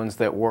numerous other ones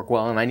that work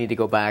well, and I need to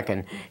go back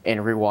and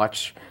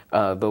rewatch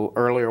the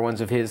earlier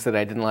ones of his that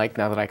I didn't like,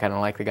 now that I kind of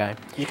like the guy.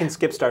 You can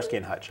skip Starsky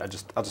and Hutch. I'll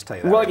just tell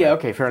you that. Well, yeah,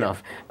 okay, fair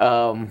enough.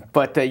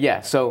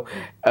 Yeah, so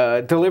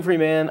Delivery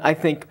Man, I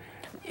think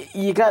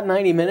you got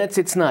 90 minutes.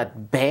 It's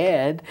not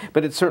bad,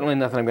 but it's certainly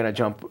nothing I'm going to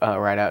jump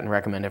right out and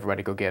recommend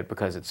everybody go get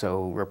because it's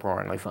so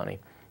rip-roaringly funny.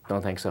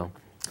 Don't think so.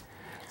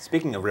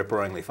 Speaking of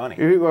rip-roaringly funny,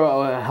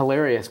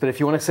 hilarious. But if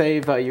you want to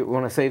save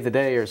the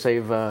day or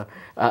save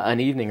an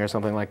evening or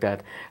something like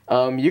that,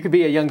 you could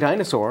be a young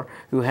dinosaur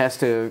who has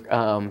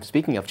to.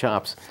 Speaking of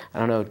chops, I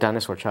don't know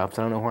dinosaur chops.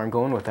 I don't know where I'm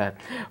going with that.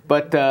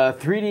 But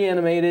 3D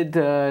animated,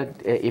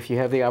 if you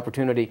have the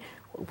opportunity.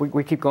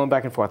 We keep going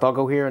back and forth. I'll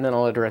go here and then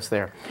I'll address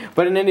there.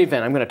 But in any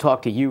event, I'm going to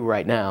talk to you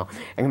right now.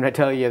 I'm going to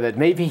tell you that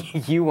maybe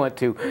you want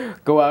to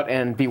go out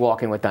and be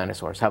walking with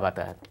dinosaurs. How about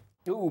that?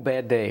 Ooh,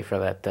 bad day for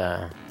that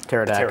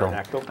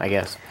pterodactyl, I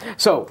guess.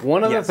 So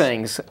one of the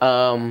things,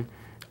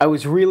 I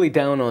was really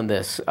down on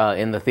this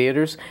in the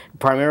theaters,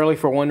 primarily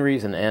for one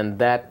reason, and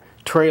that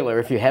trailer,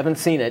 if you haven't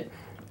seen it,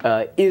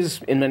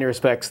 is, in many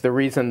respects, the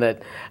reason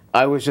that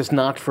I was just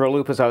knocked for a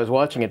loop as I was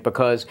watching it,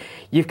 because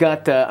you've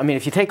got, I mean,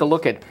 if you take a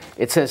look at,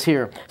 it says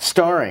here,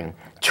 starring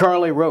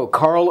Charlie Rowe,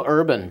 Carl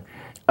Urban,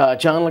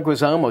 John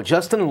Leguizamo,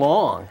 Justin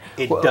Long.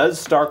 It does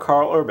star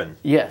Carl Urban.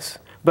 Yes.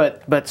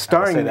 But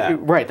starring,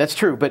 right, that's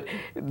true. But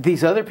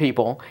these other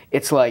people,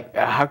 it's like,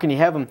 how can you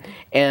have them?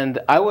 And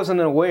I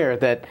wasn't aware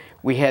that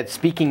we had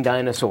speaking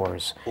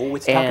dinosaurs. Oh,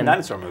 it's a talking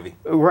dinosaur movie.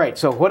 Right,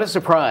 so what a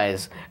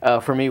surprise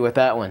for me with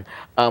that one.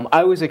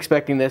 I was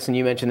expecting this, and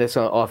you mentioned this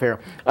off air,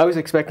 I was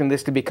expecting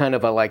this to be kind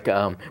of a like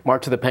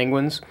March of the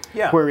Penguins,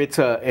 where it's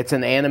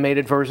an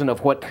animated version of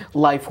what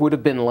life would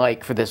have been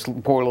like for this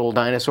poor little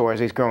dinosaur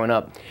as he's growing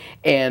up.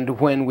 And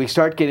when we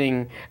start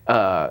getting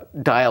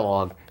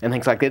dialogue and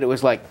things like that, it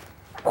was like,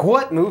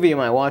 what movie am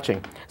I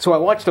watching? So I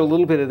watched a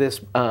little bit of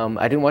this.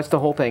 I didn't watch the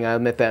whole thing, I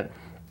admit that,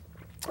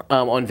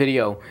 on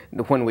video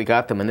when we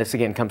got them. And this,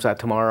 again, comes out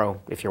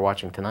tomorrow if you're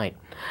watching tonight.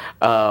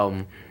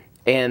 And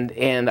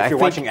if you're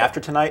watching after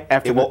tonight,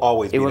 it will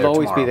always be there tomorrow. It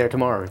will always be there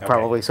tomorrow,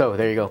 probably so.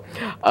 There you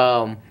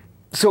go.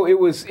 So it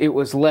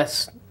was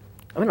less...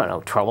 I don't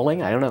know,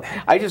 troubling, I don't know.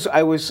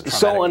 I was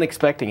so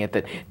unexpecting it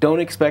that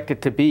don't expect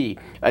it to be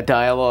a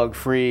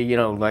dialogue-free,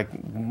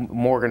 like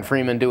Morgan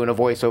Freeman doing a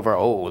voiceover,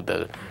 oh,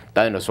 the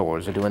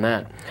dinosaurs are doing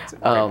that.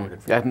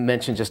 I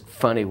mentioned just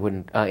funny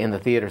when in the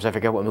theaters, I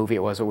forget what movie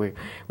it was that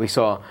we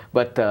saw,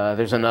 but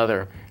there's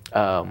another,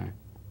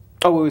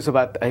 it was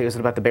about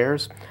the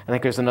bears. I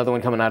think there's another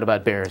one coming out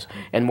about bears,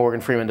 and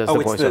Morgan Freeman does the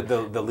voice. Oh, it's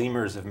the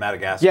lemurs of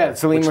Madagascar. Yeah, it's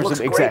the lemurs. Which looks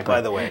exactly. great,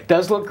 by the way. It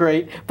does look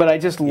great, but I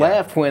just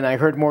laughed when I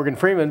heard Morgan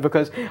Freeman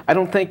because I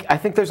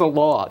think there's a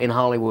law in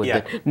Hollywood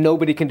that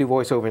nobody can do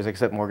voiceovers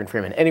except Morgan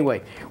Freeman.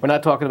 Anyway, we're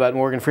not talking about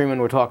Morgan Freeman.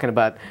 We're talking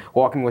about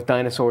Walking with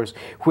Dinosaurs,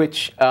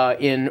 which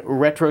in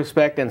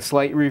retrospect and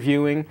slight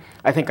reviewing,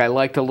 I think I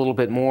liked a little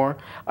bit more.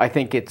 I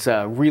think it's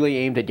really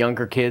aimed at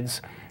younger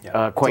kids.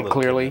 quite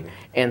clearly.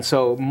 And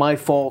so my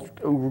fault,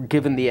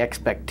 given the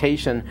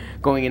expectation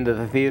going into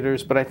the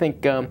theaters. But I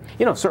think,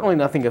 you know, certainly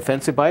nothing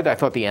offensive by it. I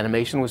thought the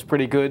animation was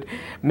pretty good.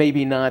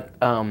 Maybe not,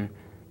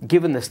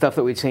 given the stuff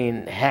that we'd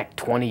seen, heck,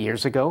 20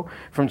 years ago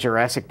from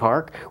Jurassic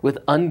Park with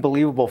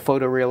unbelievable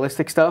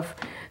photorealistic stuff.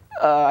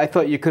 I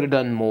thought you could have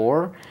done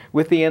more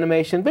with the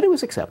animation, but it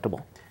was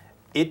acceptable.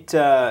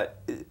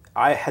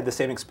 I had the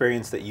same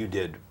experience that you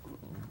did.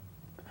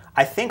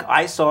 I think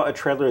I saw a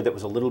trailer that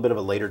was a little bit of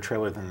a later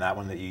trailer than that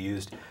one that you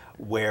used,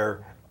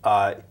 where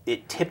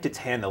it tipped its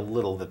hand a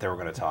little that they were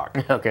going to talk.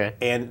 Okay.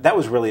 And that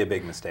was really a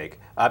big mistake.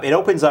 It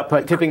opens up...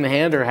 But tipping the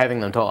hand or having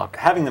them talk?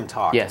 Having them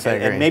talk. Yes, I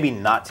agree. And maybe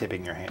not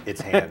tipping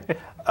its hand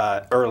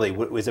early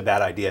was a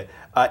bad idea.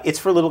 It's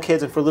for little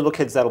kids, and for little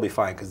kids that'll be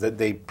fine, because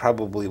they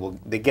probably will...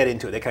 They get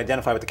into it. They can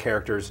identify with the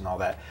characters and all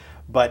that.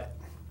 But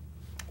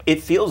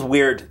it feels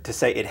weird to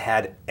say it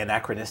had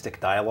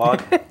anachronistic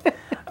dialogue,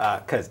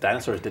 because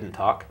dinosaurs didn't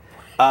talk.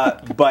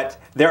 But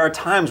there are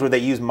times where they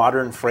use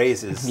modern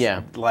phrases,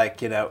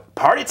 like, you know,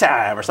 party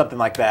time or something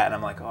like that. And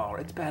I'm like, oh,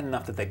 it's bad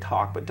enough that they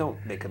talk, but don't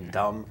make them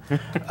dumb.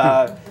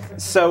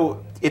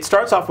 So it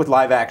starts off with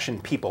live action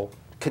people,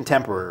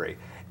 contemporary.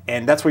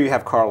 And that's where you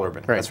have Carl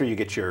Urban. Right. That's where you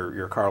get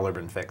your Carl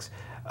Urban fix.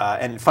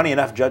 And funny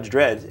enough, Judge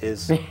Dredd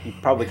is, you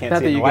probably can't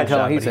see it in the wide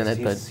shot,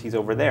 but he's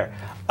over there.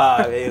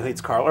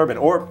 It's Carl Urban,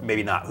 or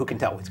maybe not, who can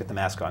tell? He's got the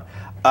mask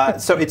on.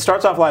 So it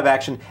starts off live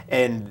action,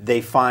 and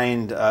they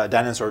find a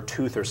dinosaur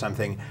tooth or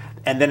something,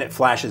 and then it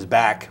flashes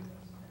back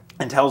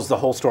and tells the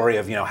whole story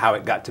of, you know, how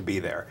it got to be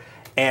there.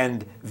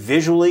 And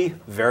visually,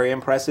 very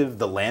impressive.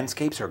 The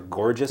landscapes are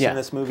gorgeous in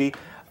this movie.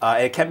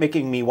 It kept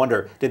making me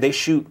wonder, did they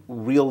shoot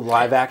real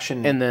live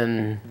action and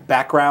then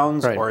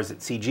backgrounds, or is it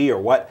CG, or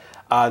what?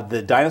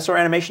 The dinosaur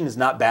animation is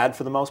not bad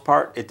for the most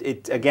part.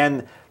 It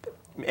again,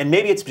 and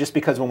maybe it's just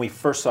because when we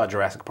first saw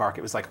Jurassic Park,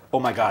 it was like, oh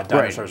my God,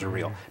 dinosaurs are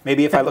real.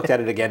 Maybe if I looked at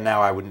it again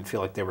now, I wouldn't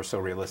feel like they were so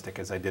realistic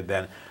as I did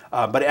then.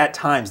 But at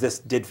times, this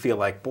did feel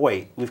like,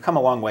 boy, we've come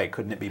a long way.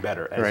 Couldn't it be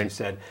better, as you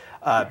said.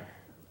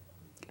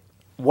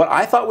 What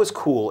I thought was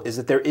cool is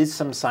that there is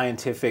some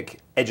scientific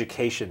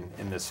education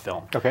in this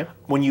film. Okay.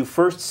 When you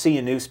first see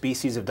a new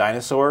species of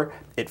dinosaur,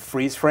 it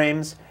freeze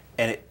frames.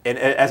 And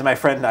as my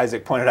friend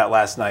Isaac pointed out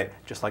last night,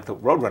 just like the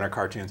Roadrunner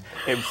cartoons,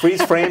 it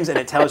freeze frames and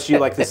it tells you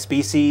like the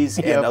species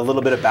and a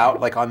little bit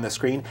about like on the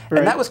screen.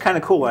 And that was kind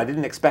of cool. I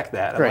didn't expect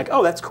that. I'm like,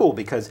 oh, that's cool,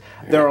 because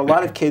there are a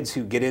lot of kids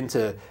who get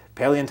into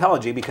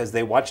paleontology because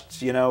they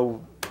watched, you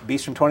know,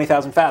 Beasts from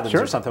 20,000 Fathoms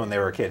or something when they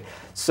were a kid.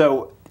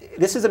 So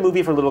this is a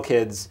movie for little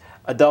kids.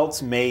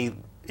 Adults may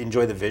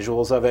enjoy the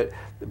visuals of it,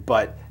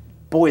 but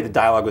boy, the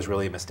dialogue was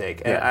really a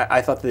mistake. And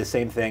I thought the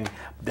same thing,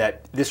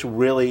 that this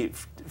really,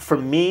 for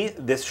me,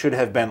 this should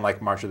have been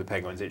like March of the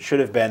Penguins. It should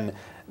have been,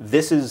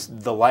 this is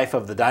the life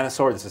of the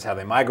dinosaur, this is how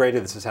they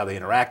migrated, this is how they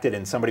interacted,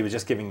 and somebody was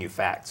just giving you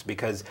facts.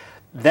 Because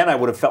then I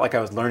would have felt like I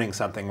was learning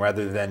something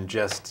rather than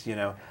just, you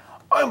know,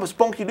 I'm a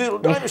spunky little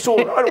dinosaur,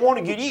 I don't want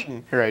to get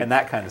eaten, and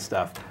that kind of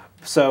stuff.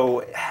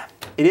 So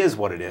it is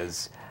what it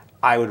is.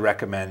 I would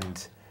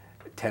recommend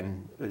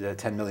 10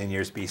 million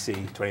years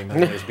BC, 20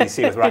 million years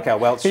BC with Raquel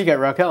Welch. You got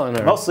Raquel in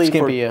there. Mostly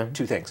for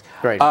two things.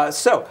 Right.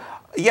 So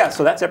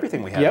that's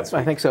everything we have. Yep,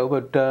 I think so.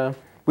 But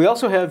we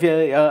also have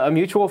a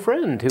mutual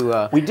friend who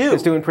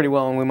is doing pretty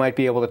well, and we might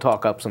be able to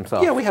talk up some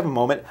stuff. Yeah, we have a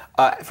moment.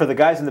 For the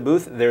guys in the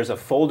booth, there's a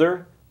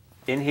folder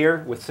in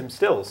here with some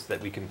stills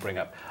that we can bring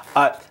up.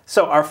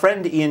 So our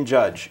friend Ian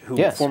Judge,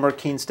 who former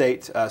Keene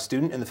State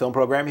student in the film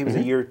program, he was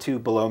a year or two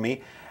below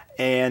me.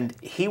 And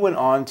he went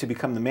on to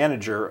become the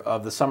manager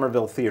of the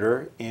Somerville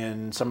Theater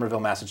in Somerville,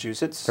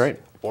 Massachusetts.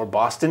 Or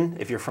Boston,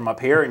 if you're from up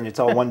here, and it's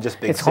all one just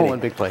big city. It's all one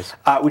big place.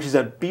 Which is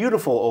a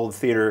beautiful old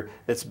theater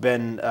that's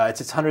been,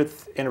 it's its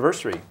 100th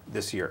anniversary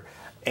this year.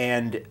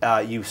 And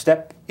you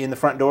step in the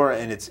front door,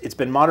 and it's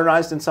been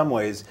modernized in some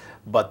ways,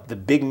 but the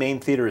big main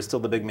theater is still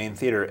the big main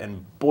theater,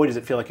 and boy, does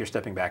it feel like you're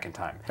stepping back in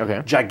time.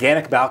 Okay.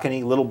 Gigantic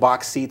balcony, little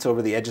box seats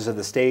over the edges of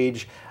the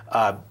stage,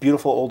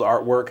 beautiful old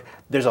artwork.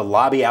 There's a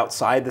lobby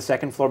outside the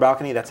second floor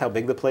balcony. That's how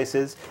big the place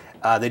is.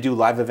 They do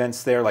live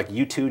events there. Like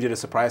U2 did a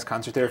surprise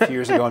concert there a few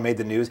years ago and made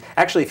the news.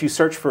 Actually, if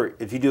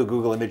you do a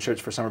Google image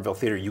search for Somerville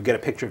Theater, you get a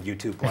picture of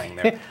U2 playing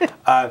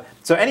there.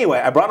 So anyway,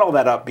 I brought all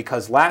that up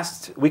because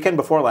weekend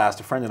before last,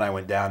 a friend and I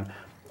went down.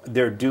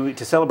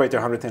 To celebrate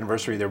their 100th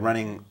anniversary, they're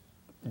running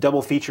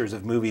double features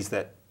of movies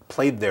that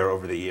played there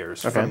over the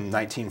years, from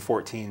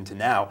 1914 to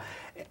now.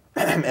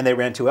 And they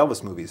ran two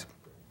Elvis movies,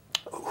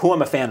 who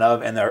I'm a fan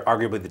of, and they're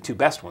arguably the two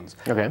best ones.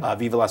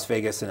 Viva Las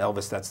Vegas and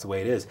Elvis, That's the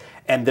Way It Is.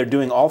 And they're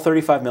doing all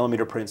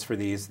 35mm prints for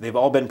these. They've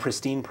all been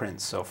pristine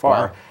prints so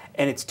far. Wow.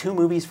 And it's two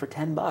movies for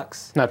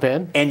 $10. Not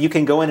bad. And you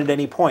can go in at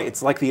any point.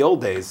 It's like the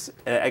old days.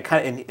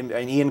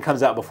 And Ian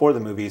comes out before the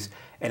movies,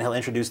 and he'll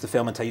introduce the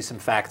film and tell you some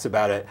facts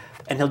about it.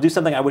 And he'll do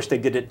something I wish they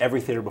did at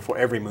every theater before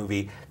every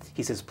movie.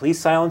 He says, please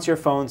silence your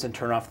phones and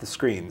turn off the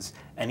screens.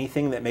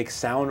 Anything that makes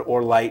sound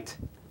or light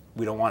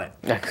we don't want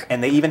it.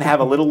 And they even have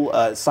a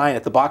little sign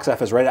at the box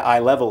office right at eye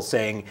level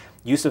saying,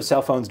 use of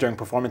cell phones during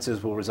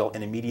performances will result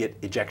in immediate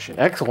ejection.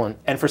 Excellent.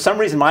 And for some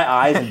reason, my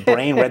eyes and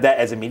brain read that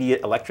as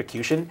immediate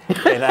electrocution.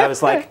 And I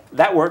was like,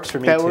 that works for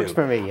me too. That works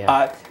for me,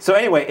 yeah. So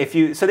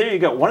anyway, so there you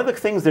go. One of the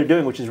things they're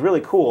doing, which is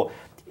really cool,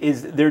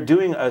 is they're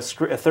doing a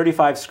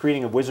 35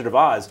 screening of Wizard of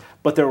Oz,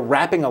 but they're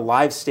wrapping a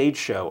live stage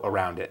show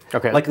around it.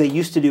 Okay. Like they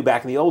used to do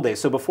back in the old days.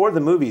 So before the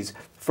movies,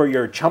 for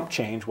your chump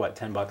change, what,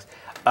 $10?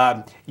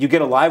 You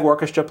get a live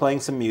orchestra playing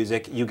some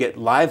music. You get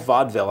live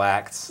vaudeville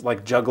acts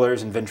like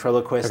jugglers and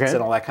ventriloquists and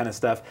all that kind of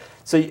stuff.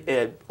 So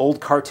old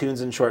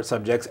cartoons and short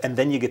subjects, and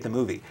then you get the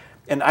movie.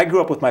 And I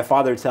grew up with my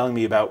father telling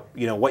me about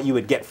what you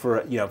would get for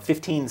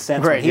 15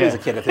 cents when he was a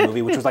kid at the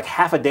movie, which was like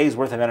half a day's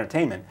worth of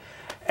entertainment.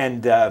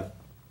 And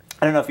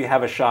I don't know if you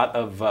have a shot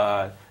of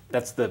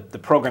that's the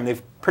program.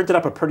 They've printed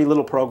up a pretty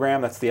little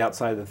program. That's the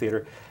outside of the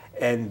theater.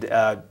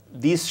 And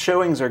these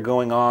showings are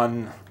going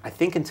on, I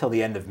think, until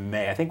the end of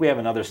May. I think we have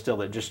another still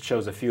that just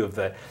shows a few of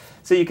the...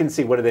 So you can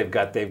see what they've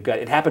got. They've got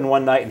It Happened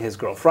One Night and His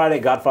Girl Friday,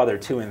 Godfather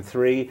 2 and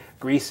 3,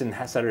 Grease and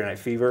Saturday Night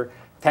Fever,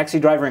 Taxi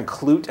Driver and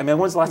Clute. I mean,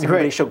 when's the last time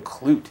anybody showed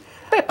Clute?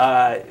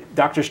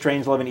 Doctor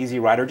Strangelove and Easy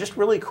Rider, just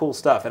really cool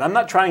stuff. And I'm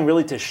not trying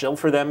really to shill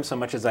for them so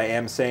much as I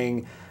am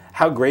saying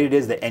how great it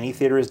is that any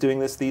theater is doing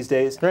this these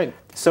days. Right.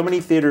 So many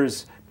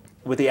theaters...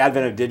 With the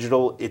advent of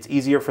digital, it's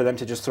easier for them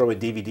to just throw a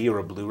DVD or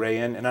a Blu-ray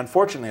in. And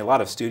unfortunately, a lot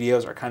of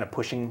studios are kind of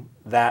pushing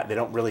that. They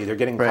don't really, they're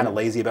getting kind of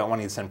lazy about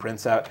wanting to send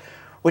prints out,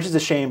 which is a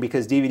shame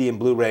because DVD and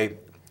Blu-ray,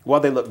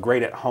 while they look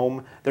great at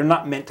home, they're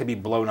not meant to be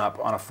blown up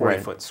on a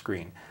 40-foot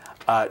screen.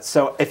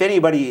 So if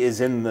anybody is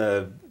in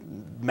the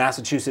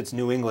Massachusetts,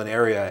 New England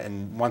area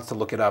and wants to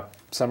look it up,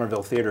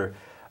 Somerville Theater,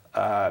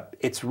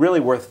 it's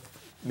really worth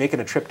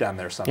making a trip down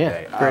there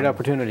someday. Yeah, great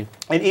opportunity.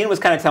 And Ian was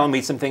kind of telling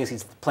me some things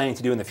he's planning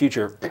to do in the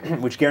future,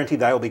 which guaranteed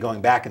that I will be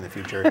going back in the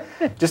future.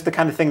 Just the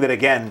kind of thing that,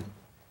 again,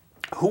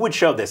 who would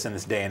show this in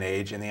this day and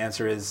age? And the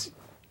answer is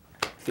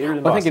theaters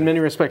in Boston. I think in many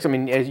respects, I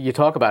mean, you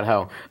talk about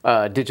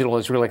how digital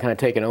has really kind of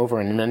taken over,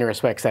 and in many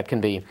respects that can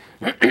be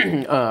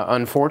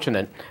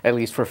unfortunate, at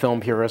least for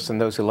film purists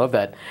and those who love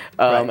that.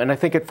 And I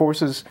think it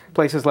forces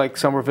places like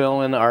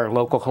Somerville and our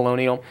local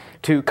Colonial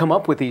to come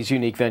up with these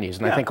unique venues,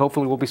 and I think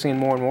hopefully we'll be seeing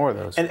more and more of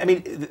those. And I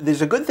mean,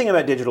 there's a good thing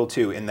about digital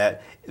too, in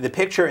that the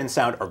picture and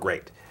sound are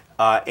great.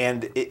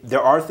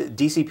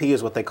 DCP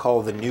is what they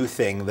call the new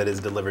thing that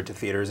is delivered to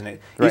theaters, and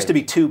it used to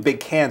be 2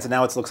 big cans, and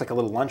now it looks like a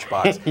little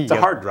lunchbox. It's a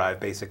hard drive,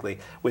 basically,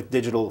 with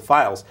digital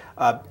files.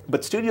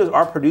 But studios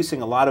are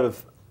producing a lot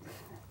of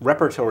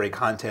repertory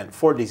content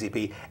for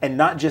DCP, and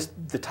not just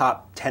the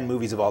top 10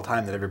 movies of all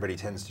time that everybody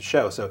tends to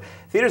show. So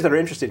theaters that are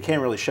interested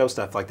can't really show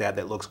stuff like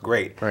that looks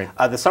great.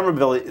 The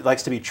Somerville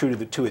likes to be true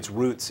to its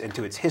roots and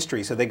to its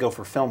history, so they go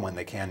for film when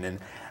they can. And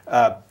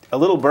a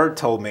little bird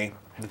told me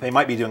that they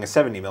might be doing a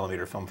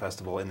 70mm film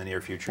festival in the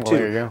near future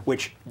too,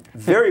 which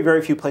very,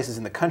 very few places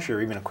in the country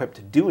are even equipped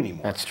to do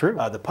anymore. That's true.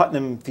 The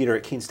Putnam Theater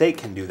at Keene State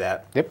can do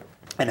that.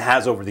 And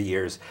has over the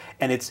years.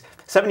 And it's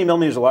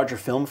 70mm is a larger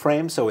film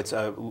frame, so it's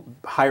a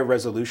higher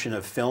resolution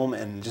of film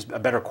and just a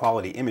better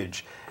quality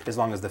image, as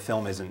long as the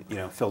film isn't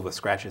filled with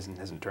scratches and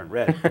hasn't turned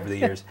red over the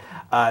years.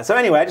 So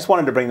anyway, I just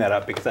wanted to bring that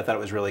up because I thought it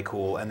was really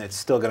cool, and it's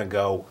still going to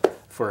go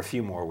for a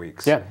few more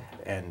weeks.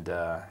 And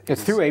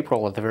it's through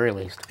April at the very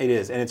least. It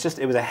is, and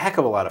it was a heck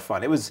of a lot of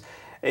fun.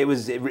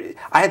 I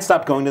had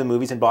stopped going to the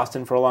movies in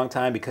Boston for a long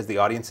time because the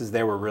audiences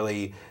there were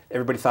really,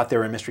 everybody thought they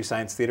were a Mystery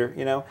Science Theater,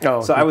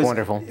 Oh, so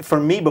wonderful. For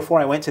me, before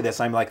I went to this,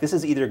 I'm like, this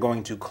is either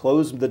going to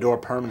close the door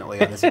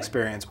permanently on this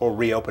experience or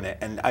reopen it,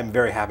 and I'm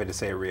very happy to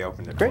say it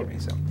reopened it for me.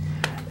 So,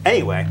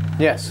 anyway.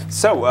 Yes.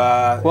 So,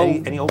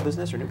 any old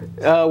business or new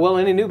business? Well,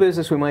 any new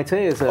business we might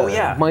say is,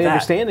 my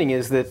understanding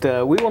is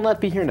that we will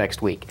not be here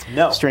next week.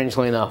 No.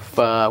 Strangely enough.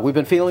 We've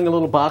been feeling a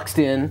little boxed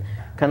in,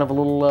 kind of a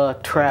little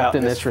trapped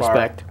in this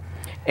respect.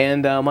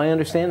 And my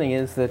understanding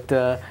is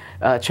that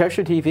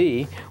Cheshire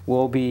TV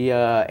will be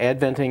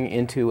adventing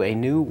into a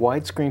new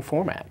widescreen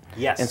format.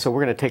 Yes. And so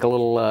we're going to take a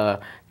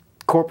little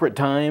corporate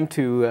time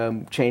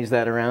to change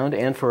that around,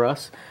 and for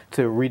us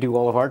to redo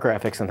all of our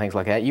graphics and things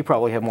like that. You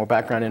probably have more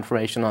background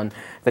information on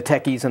the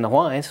techies and the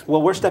whys.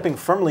 Well, we're stepping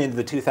firmly into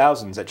the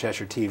 2000s at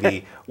Cheshire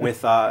TV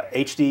with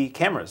HD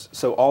cameras.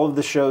 So all of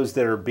the shows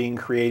that are being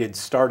created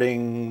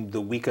starting the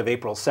week of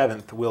April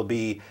 7th will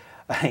be...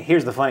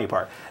 Here's the funny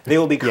part. They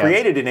will be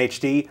created in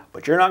HD,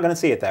 but you're not going to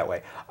see it that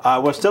way.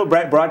 We're still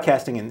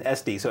broadcasting in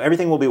SD, so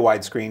everything will be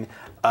widescreen,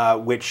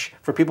 which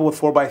for people with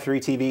 4x3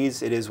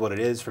 TVs, it is what it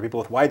is. For people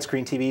with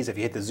widescreen TVs, if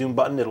you hit the zoom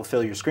button, it'll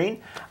fill your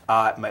screen.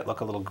 It might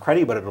look a little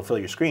cruddy, but it'll fill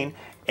your screen.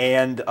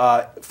 And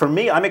for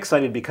me, I'm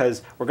excited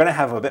because we're going to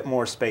have a bit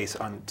more space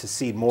to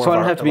see more of our So I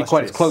don't have to be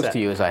quite as close set. to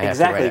you as I have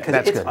exactly, to.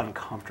 Exactly, because it's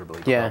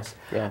uncomfortably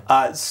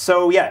close.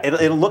 So yeah,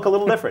 it'll look a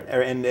little different.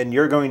 And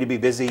you're going to be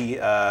busy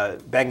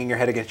banging your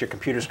head against your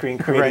computer screen,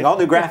 creating all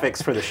new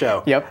graphics for the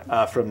show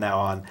from now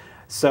on.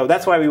 So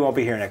that's why we won't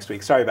be here next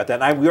week. Sorry about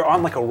that. And we were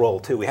on like a roll,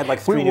 too. We had like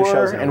 3 new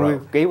shows in a row.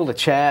 And we were able to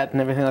chat and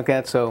everything like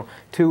that. So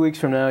 2 weeks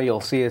from now, you'll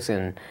see us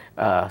in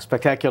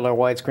spectacular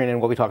widescreen,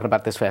 and we'll be talking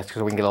about this fast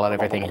so we can get a lot of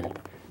everything in.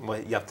 Well,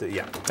 you have to,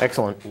 yeah.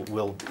 Excellent.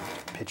 We'll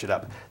pitch it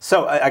up.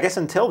 So I guess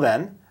until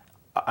then,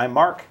 I'm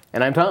Mark.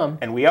 And I'm Tom.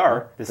 And we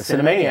are the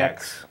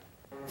Cinemaniacs.